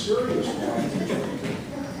the serious point.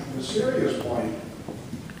 The serious point,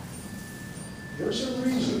 there's a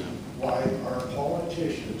reason why our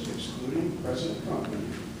politicians, excluding present company,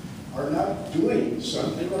 are not doing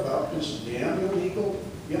something about this damn illegal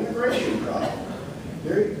immigration problem.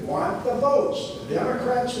 They want the votes. The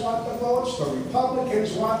Democrats want the votes. The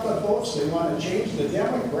Republicans want the votes. They want to change the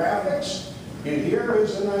demographics. And here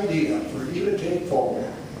is an idea for you to take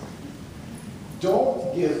forward.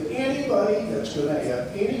 Don't give anybody that's going to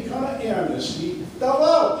have any kind of amnesty the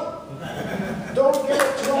vote. Don't give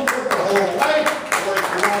it to them for their whole life, or if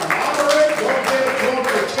you want to operate, don't give it to them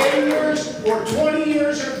for 10 years, or 20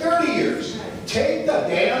 years, or 30 years. Take the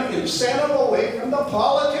damn incentive away from the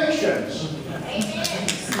politicians. Amen.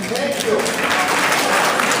 Thank you.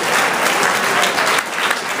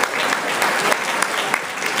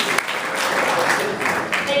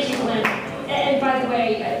 Thank you, Glenn. And by the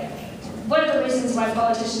way, one of the reasons why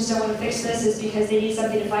politicians don't want to fix this is because they need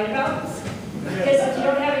something to fight about. Because if you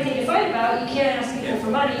don't have anything to fight about, you can't ask people for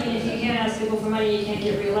money, and if you can't ask people for money, you can't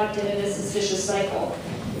get reelected, and it's this vicious cycle.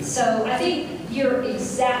 So I think you're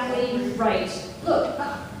exactly right. Look,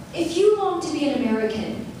 if you long to be an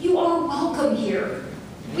American, you are welcome here.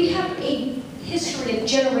 We have a history of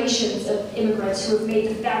generations of immigrants who have made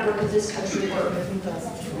the fabric of this country work.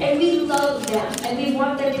 And we love them, and we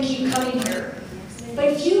want them to keep coming here. But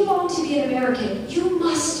if you long to be an American, you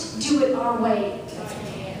must do it our way.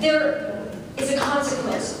 There is a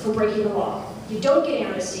consequence for breaking the law. You don't get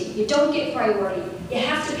amnesty, you don't get priority, you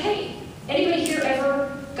have to pay. Anybody here ever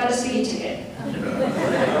got a speeding ticket?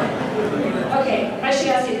 Okay, I should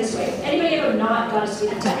ask it this way. Anybody ever not got a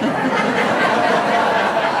speeding ticket?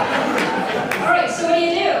 All right, so what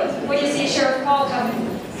do? When you see Sheriff Paul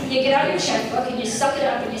coming, you get out your checkbook and you suck it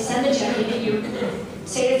up and you send the check and you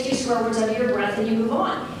say a few swear words under your breath and you move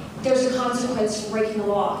on. There's a consequence for breaking the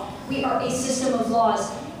law. We are a system of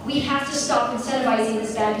laws. We have to stop incentivizing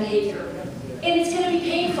this bad behavior. And it's going to be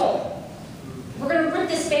painful. We're going to rip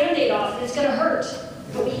this Band-Aid off and it's going to hurt.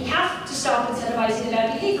 But we have to stop incentivizing the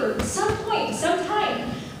bad behavior at some point, some time.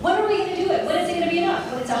 When are we going to do it? When is it going to be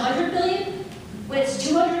enough? When it's 100 million? When it's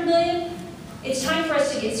 200 million? It's time for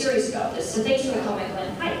us to get serious about this. So thanks for the comment,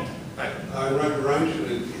 Glenn. Hi. Hi. Roger Reich,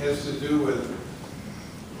 and it has to do with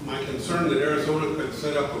my concern that Arizona could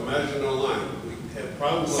set up a Maginot Line. We have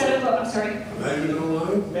problems. Set up what? I'm sorry. Maginot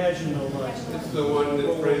Line? Maginot Line. It's the one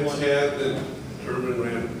that France had that Sherman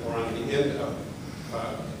ran for on the end of.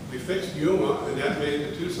 We fixed Yuma, and that made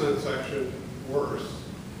the Tucson section worse.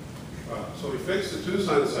 So we fixed the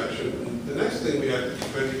Tucson section. And the next thing we have to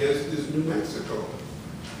defend against is New Mexico.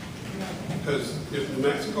 Because if New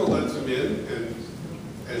Mexico lets them in,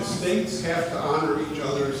 and states have to honor each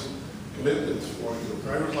other's commitments for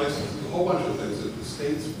driver's licenses, a whole bunch of things that the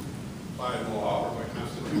states, by law or by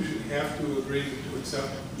constitution, have to agree to accept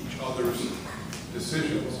each other's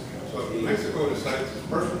decisions. So if New Mexico decides it's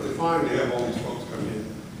perfectly fine to have all these folks come in,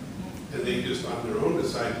 and they just on their own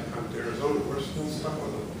decide to come to Arizona, we're still stuck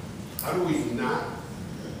with them. How do we not?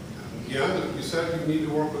 Beyond, you said you need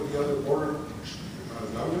to work with the other border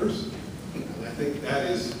governors, and I think that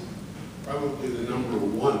is probably the number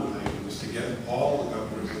one thing, is to get all the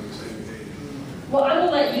governors on the same page. Well, I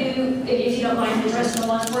will let you, if you don't mind, address the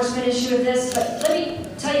law enforcement issue of this, but let me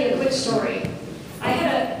tell you a quick story. I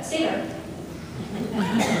had a, stay there.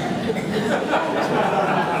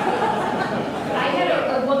 I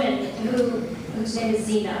had a woman whose name is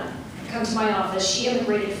Zena come to my office. She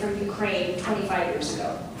immigrated from Ukraine 25 years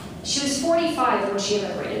ago. She was 45 when she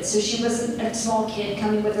immigrated, so she wasn't a small kid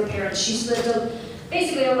coming with her parents. She's lived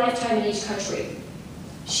basically a lifetime in each country.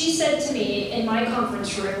 She said to me in my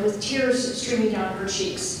conference room with tears streaming down her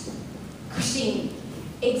cheeks, "Christine,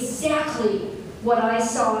 exactly what I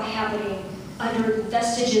saw happening under the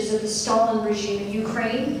vestiges of the Stalin regime in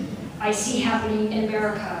Ukraine, I see happening in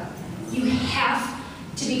America. You have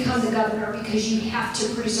to become the governor because you have to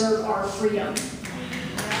preserve our freedom."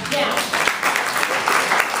 Now,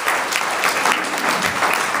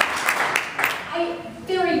 I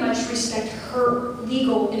very much respect her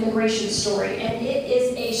legal immigration story, and it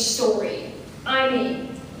is a story. I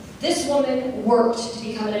mean, this woman worked to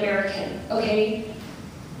become an American, okay?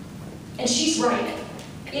 And she's right.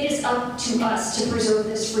 It is up to us to preserve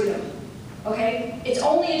this freedom, okay? It's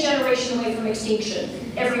only a generation away from extinction,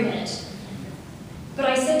 every minute. But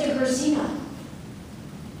I said to her, "Zena,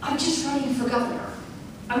 I'm just running for governor.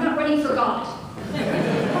 I'm not running for God."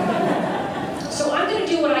 So I'm going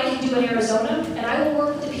to do what I can do in Arizona, and I will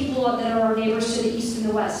work with the people that are our neighbors to the east and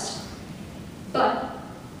the west. But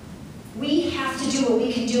we have to do what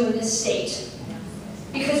we can do in this state.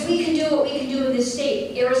 Because we can do what we can do in this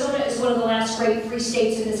state. Arizona is one of the last great free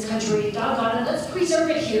states in this country. Doggone it, let's preserve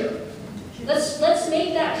it here. Let's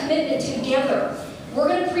make that commitment together. We're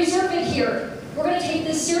going to preserve it here. We're going to take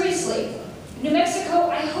this seriously. New Mexico,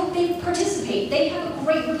 I hope they participate. They have a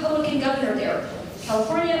great Republican governor there.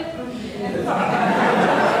 California.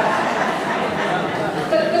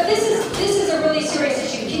 but this is a really serious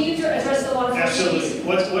issue. Can you address the law? Absolutely.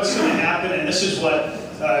 What's going to happen, and this is what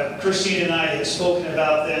Christine and I have spoken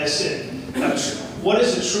about this, and what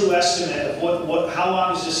is the true estimate of how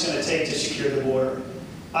long is this going to take to secure the border?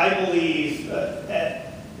 I believe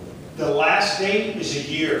the last date is a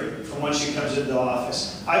year from when she comes into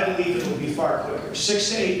office. I believe it will be far quicker. 6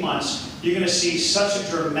 to 8 months, you're going to see such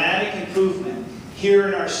a dramatic improvement here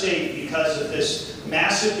in our state because of this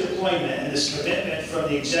massive deployment and this commitment from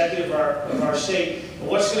the executive of our state. And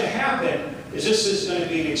what's going to happen is this is going to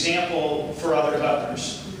be an example for other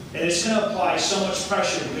governors. And it's going to apply so much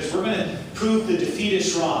pressure because we're going to prove the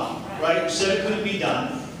defeatists wrong, right? We said it couldn't be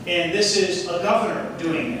done. And this is a governor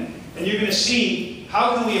doing it. And you're going to see,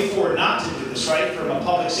 how can we afford not to do this, right, from a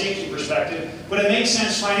public safety perspective? But it makes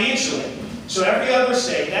sense financially. So every other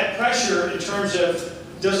state, that pressure in terms of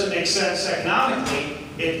does it make sense economically,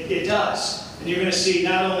 it does. And you're going to see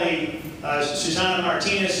not only Susana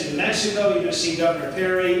Martinez in New Mexico, you're going to see Governor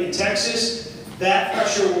Perry in Texas. That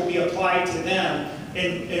pressure will be applied to them.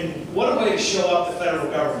 And what a way to show up the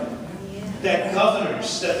federal government. That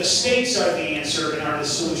governors, that the states are the answer and are the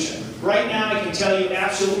solution. Right now, I can tell you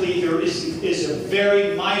absolutely there is a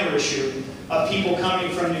very minor issue of people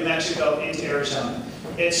coming from New Mexico into Arizona.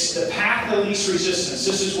 It's the path of least resistance.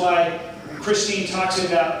 This is why Christine talks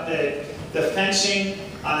about the fencing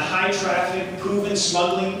on high traffic, proven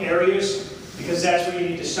smuggling areas, because that's where you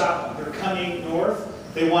need to stop them. They're coming north.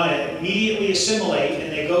 They want to immediately assimilate,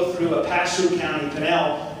 and they go through a pass-through county,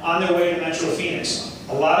 Pinell, on their way to Metro Phoenix.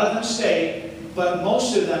 A lot of them stay, but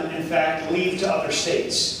most of them, in fact, leave to other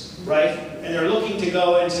states, right? And they're looking to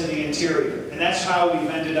go into the interior. And that's how we've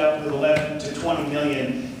ended up with 11 to 20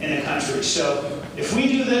 million in the country. So if we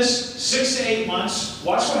do this 6 to 8 months,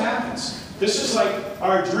 watch what happens. This is like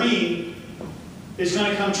our dream is going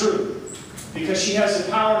to come true. Because she has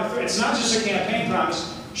the power and authority. It's not just a campaign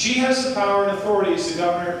promise. She has the power and authority as the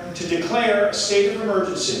governor to declare a state of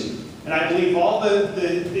emergency. And I believe all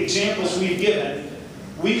the examples we've given,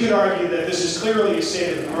 we could argue that this is clearly a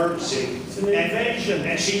state of emergency. It's an invasion.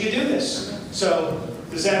 And she could do this. So,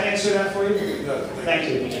 does that answer that for you? Yes, Thank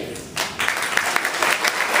you.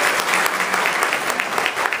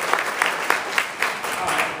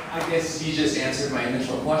 I guess you just answered my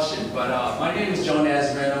initial question, but my name is Joe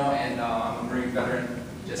Nazareno, and I'm a Marine veteran.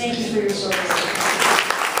 Thank you for your service.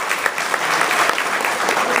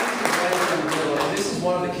 This is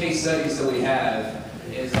one of the case studies that we have.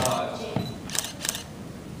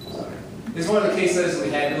 This is one of the case studies that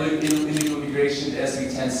we had, illegal immigration to SB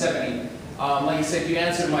 1070. Like I said, you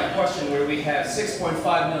answered my question where we have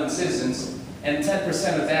 6.5 million citizens, and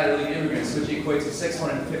 10% of that are illegal immigrants, which equates to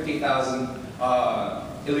 650,000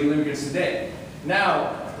 illegal immigrants a day.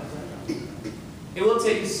 Now, it will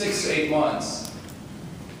take 6 to 8 months.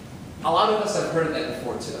 A lot of us have heard that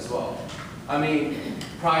before too, as well. I mean,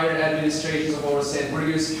 prior administrations have always said, we're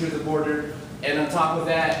going to secure the border, and on top of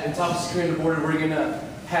that, on top of securing the border, we're going to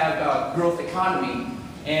have a growth economy.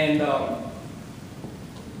 And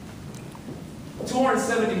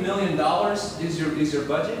 $270 million is your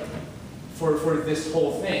budget for this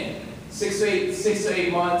whole thing. 6 to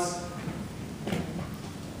 8 months.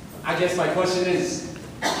 I guess my question is,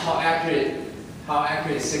 how accurate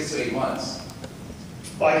is 6 to 8 months?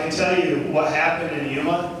 Well, I can tell you what happened in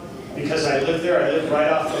Yuma, because I lived there. I lived right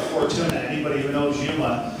off of Fortuna. Anybody who knows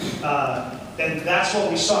Yuma. And that's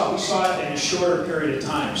what we saw. We saw it in a shorter period of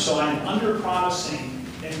time. So I'm under-promising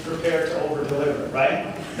and prepared to over-deliver,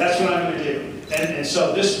 right? That's what I'm going to do. And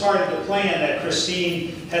so this part of the plan that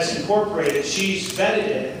Christine has incorporated, she's vetted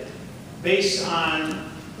it based on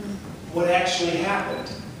what actually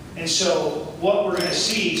happened. And so what we're going to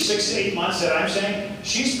see, 6 to 8 months that I'm saying,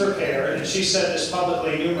 she's prepared, and she said this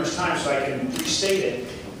publicly numerous times, so I can restate it,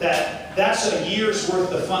 that's a year's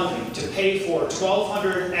worth of funding to pay for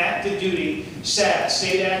 1,200 active duty SAT,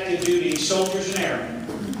 state active duty soldiers and airmen,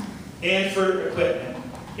 and for equipment,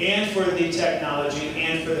 and for the technology,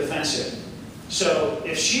 and for the fencing. So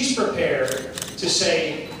if she's prepared to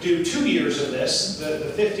say, do 2 years of this,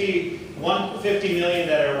 the 50 million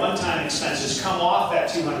that are one-time expenses come off at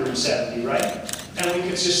 270, right? And we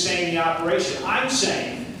could sustain the operation. I'm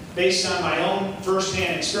saying, based on my own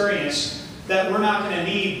firsthand experience, that we're not going to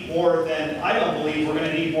need more than, I don't believe we're going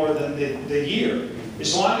to need more than the year.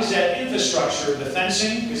 As long as that infrastructure, the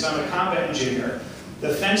fencing, because I'm a combat engineer,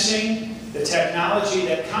 the fencing, the technology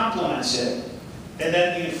that complements it, and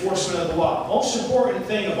then the enforcement of the law. Most important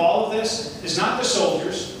thing of all of this is not the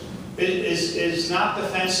soldiers, is not the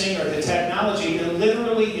fencing or the technology. It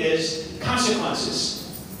literally is consequences.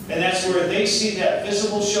 And that's where they see that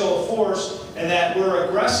visible show of force and that we're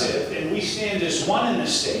aggressive and we stand as one in the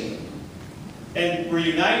state and we're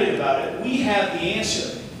united about it. We have the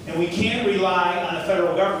answer. And we can't rely on the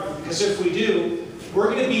federal government, because if we do, we're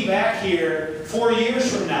going to be back here 4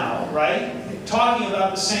 years from now, right? Talking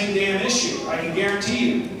about the same damn issue, I can guarantee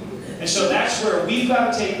you. And so that's where we've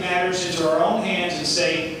got to take matters into our own hands and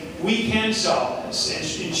say, we can solve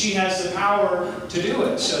this. And she has the power to do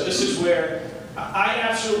it. So this is where I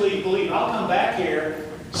absolutely believe, I'll come back here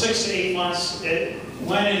 6 to 8 months,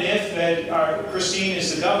 when and if Christine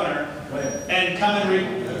is the governor, and come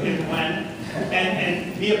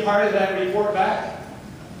and be a part of that report back.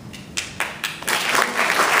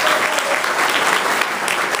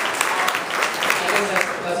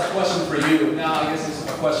 That's a question for you. Now, I guess it's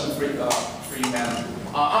a question for you, ma'am.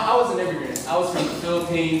 I was an immigrant. I was from the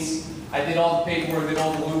Philippines. I did all the paperwork, did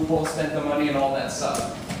all the loopholes, spent the money, and all that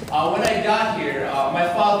stuff. When I got here, my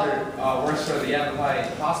father works for the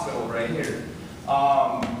Babeu hospital right here.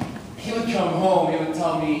 He would come home, he would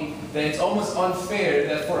tell me that it's almost unfair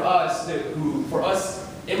that for us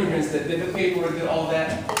immigrants that did the paperwork, did all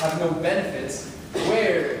that, have no benefits,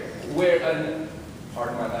 where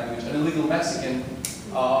pardon my language, an illegal Mexican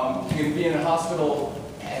can be in a hospital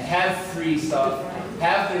and have free stuff,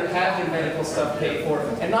 have their medical stuff paid for,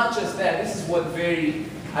 and not just that. This is what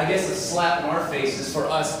I guess a slap in our faces for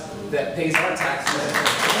us that pays our taxes.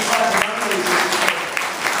 This slap in our faces,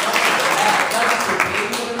 not just for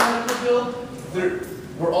paying for their medical bill,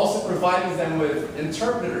 we're also providing them with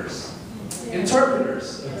interpreters.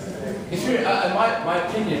 Interpreters. If you're, in my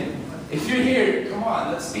opinion, if you're here, come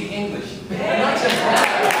on, let's speak English. And not just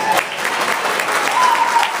that.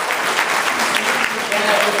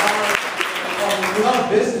 We have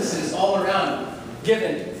businesses all around,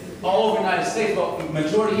 given all over the United States, but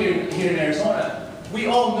majority here in Arizona, we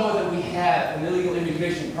all know that we have an illegal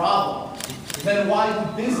immigration problem. Then why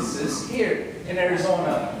do businesses here in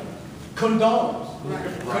Arizona condone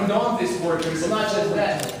these workers, and not just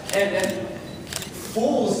that, and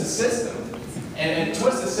fools the system, and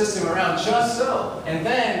twist the system around just so. And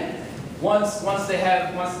then once all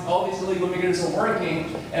these illegal immigrants are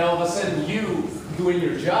working, and all of a sudden you doing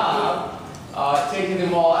your job, taking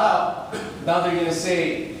them all out, now they're going to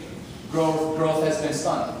say growth has been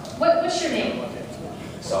stunted. What's your name?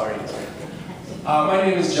 Sorry. My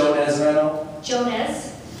name is Joe Nazareno. Joe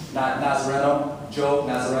Nez? Not Nazareno. Joe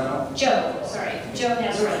Nazareno. Joe, sorry. Joe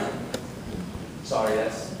Nazareno. Sorry,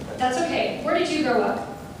 That's okay. Where did you grow up?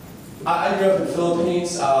 I grew up in the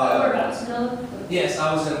Philippines. Whereabouts? Manila? Yes,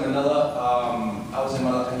 I was in Manila. I was in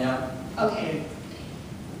Malacanang. Okay.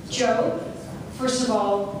 Joe, first of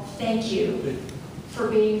all, thank you for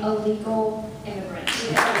being a legal immigrant.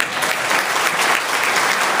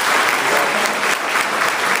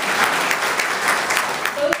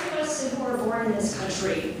 Those of us who are born in this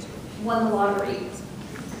country won the lottery.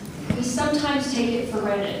 We sometimes take it for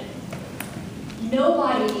granted.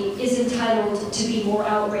 Nobody is entitled to be more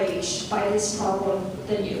outraged by this problem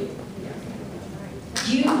than you.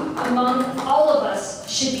 You, among all of us,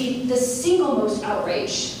 should be the single most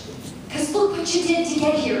outraged. Because look what you did to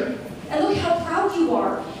get here. And look how proud you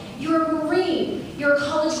are. You're a Marine, you're a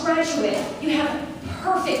college graduate, you have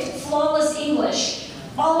perfect, flawless English.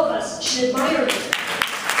 All of us should admire you.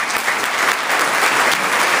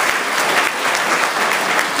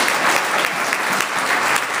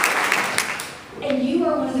 And you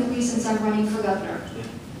are one of the reasons I'm running for governor.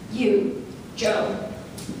 You, Joe.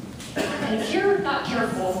 And if you're not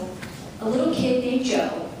careful, a little kid named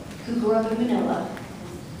Joe, who grew up in Manila,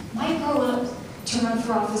 might grow up to run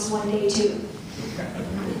for office one day too.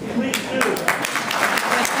 Please do.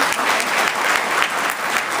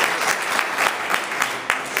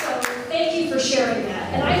 So thank you for sharing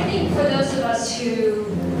that. And I think for those of us who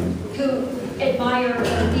admire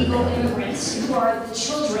legal immigrants, who are the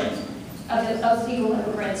children of legal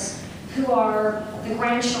immigrants, who are the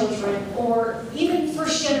grandchildren, or even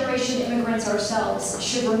first-generation immigrants ourselves,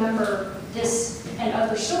 should remember this and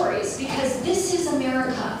other stories, because this is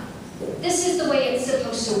America. This is the way it's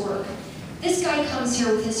supposed to work. This guy comes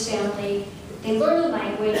here with his family, they learn the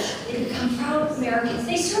language, they become proud Americans,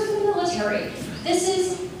 they serve in the military. This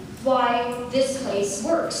is why this place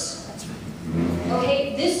works.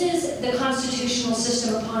 Okay, this is the constitutional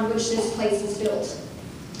system upon which this place was built.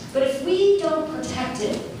 But if we don't protect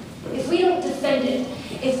it, if we don't defend it,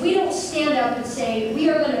 if we don't stand up and say, we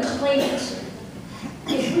are going to claim it,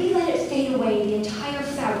 if we let it fade away, the entire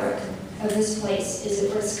fabric of this place is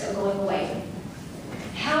at risk of going away.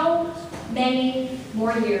 How many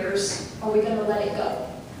more years are we going to let it go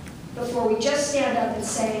before we just stand up and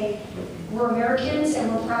say, we're Americans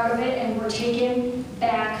and we're proud of it and we're taking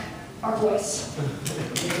back our voice?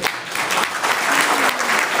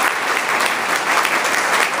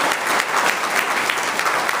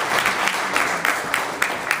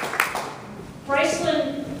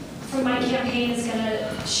 From my campaign is going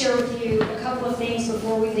to share with you a couple of things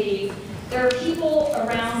before we leave. There are people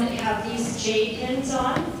around that have these J pins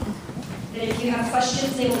on, that if you have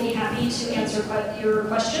questions, they will be happy to answer your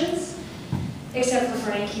questions. Except for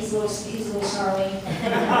Frank, he's a little snarly.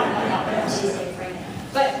 I'm teasing Frank.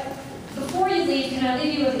 But before you leave, can I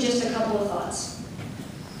leave you with just a couple of thoughts?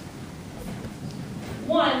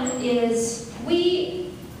 One is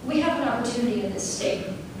we have an opportunity in this state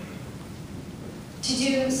to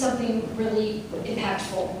do something really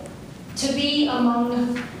impactful, to be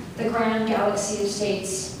among the grand galaxy of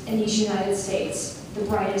states in these United States, the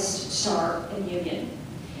brightest star in the Union.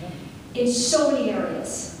 In so many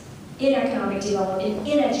areas, in economic development,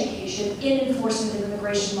 in education, in enforcement of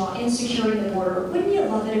immigration law, in securing the border. Wouldn't you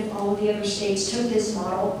love it if all of the other states took this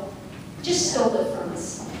model, just stole it from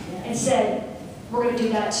us, and said, we're going to do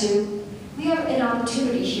that too? We have an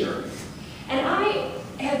opportunity here. And I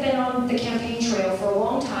have been on the campaign trail for a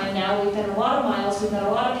long time now. We've been a lot of miles, we've met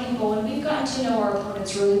a lot of people, and we've gotten to know our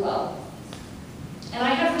opponents really well. And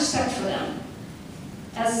I have respect for them.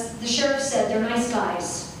 As the sheriff said, they're nice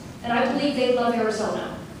guys. And I believe they love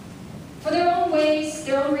Arizona. For their own ways,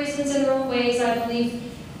 their own reasons and their own ways, I believe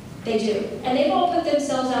they do. And they've all put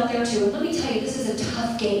themselves out there too. And let me tell you, this is a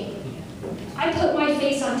tough game. I put my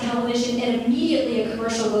face on television and immediately a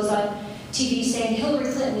commercial goes on TV saying, Hillary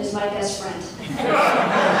Clinton is my best friend.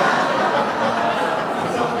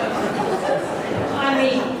 I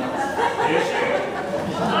mean,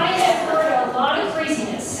 I have heard a lot of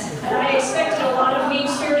craziness, and I expected a lot of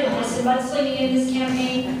mean-spiritedness and mudslinging in this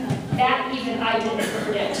campaign. That even I didn't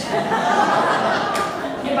predict.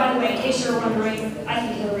 And by the way, in case you're wondering, I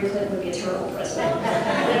think Hillary Clinton would be a terrible president.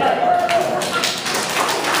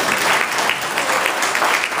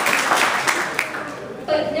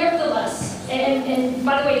 But nevertheless, and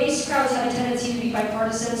by the way, these crowds have a tendency to be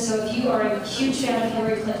bipartisan, so if you are a huge fan of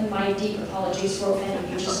Hillary Clinton, my deep apologies for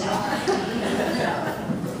offending you just now.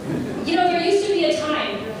 You know, there used to be a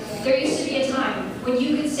time when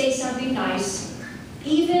you could say something nice,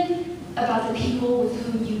 even about the people with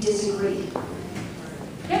whom you disagreed.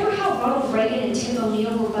 Remember how Ronald Reagan and Tim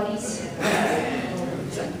O'Neill were buddies?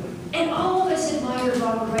 And all of us admired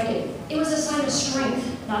Ronald Reagan. It was a sign of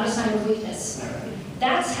strength, not a sign of weakness.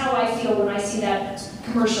 That's how I feel when I see that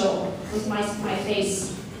commercial with my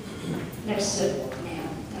face next to man.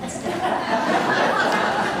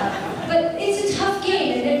 But it's a tough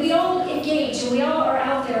game, and we all engage, and we all are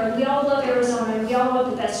out there, and we all love Arizona, and we all want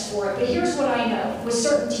the best for it. But here's what I know with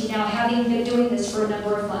certainty now, having been doing this for a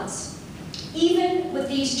number of months. Even with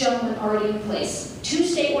these gentlemen already in place, 2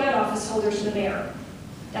 statewide office holders and the mayor,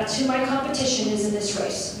 that's who my competition is in this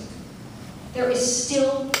race, there is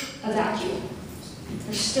still a vacuum.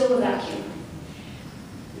 There's still a vacuum.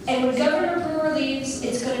 And when Governor Brewer leaves,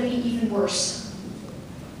 it's going to be even worse.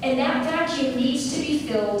 And that vacuum needs to be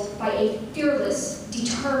filled by a fearless,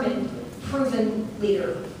 determined, proven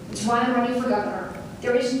leader. That's why I'm running for governor.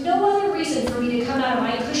 There is no other reason for me to come out of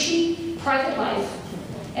my cushy private life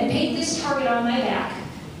and paint this target on my back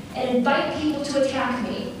and invite people to attack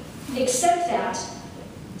me, except that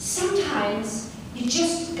sometimes you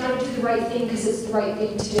just gotta do the right thing because it's the right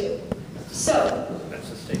thing to do. So,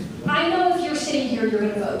 I know if you're sitting here, you're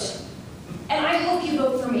gonna vote. And I hope you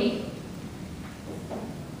vote for me.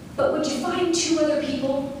 But would you find 2 other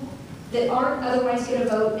people that aren't otherwise gonna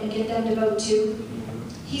vote and get them to vote too?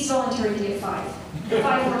 He's volunteering to get 5.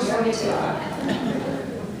 5 works for you too.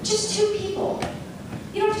 Just 2 people.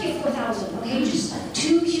 You don't have to get 4,000, okay? Just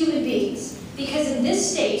 2 human beings. Because in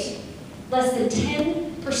this state, less than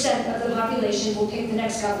 10% of the population will pick the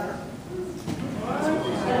next governor.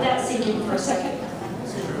 Let that sink in for a second.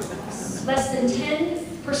 Less than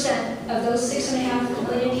 10% of those 6.5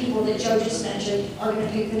 million people that Joe just mentioned are going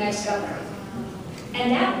to pick the next governor.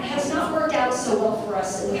 And that has not worked out so well for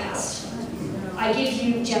us in the past. I give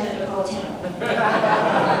you Jenna Napolitano.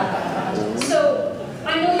 So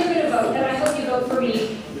I know you're going to vote, and I hope you vote for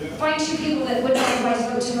me. Find 2 people that wouldn't otherwise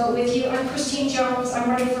vote to vote with you. I'm Christine Jones. I'm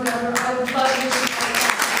running for governor. I would love your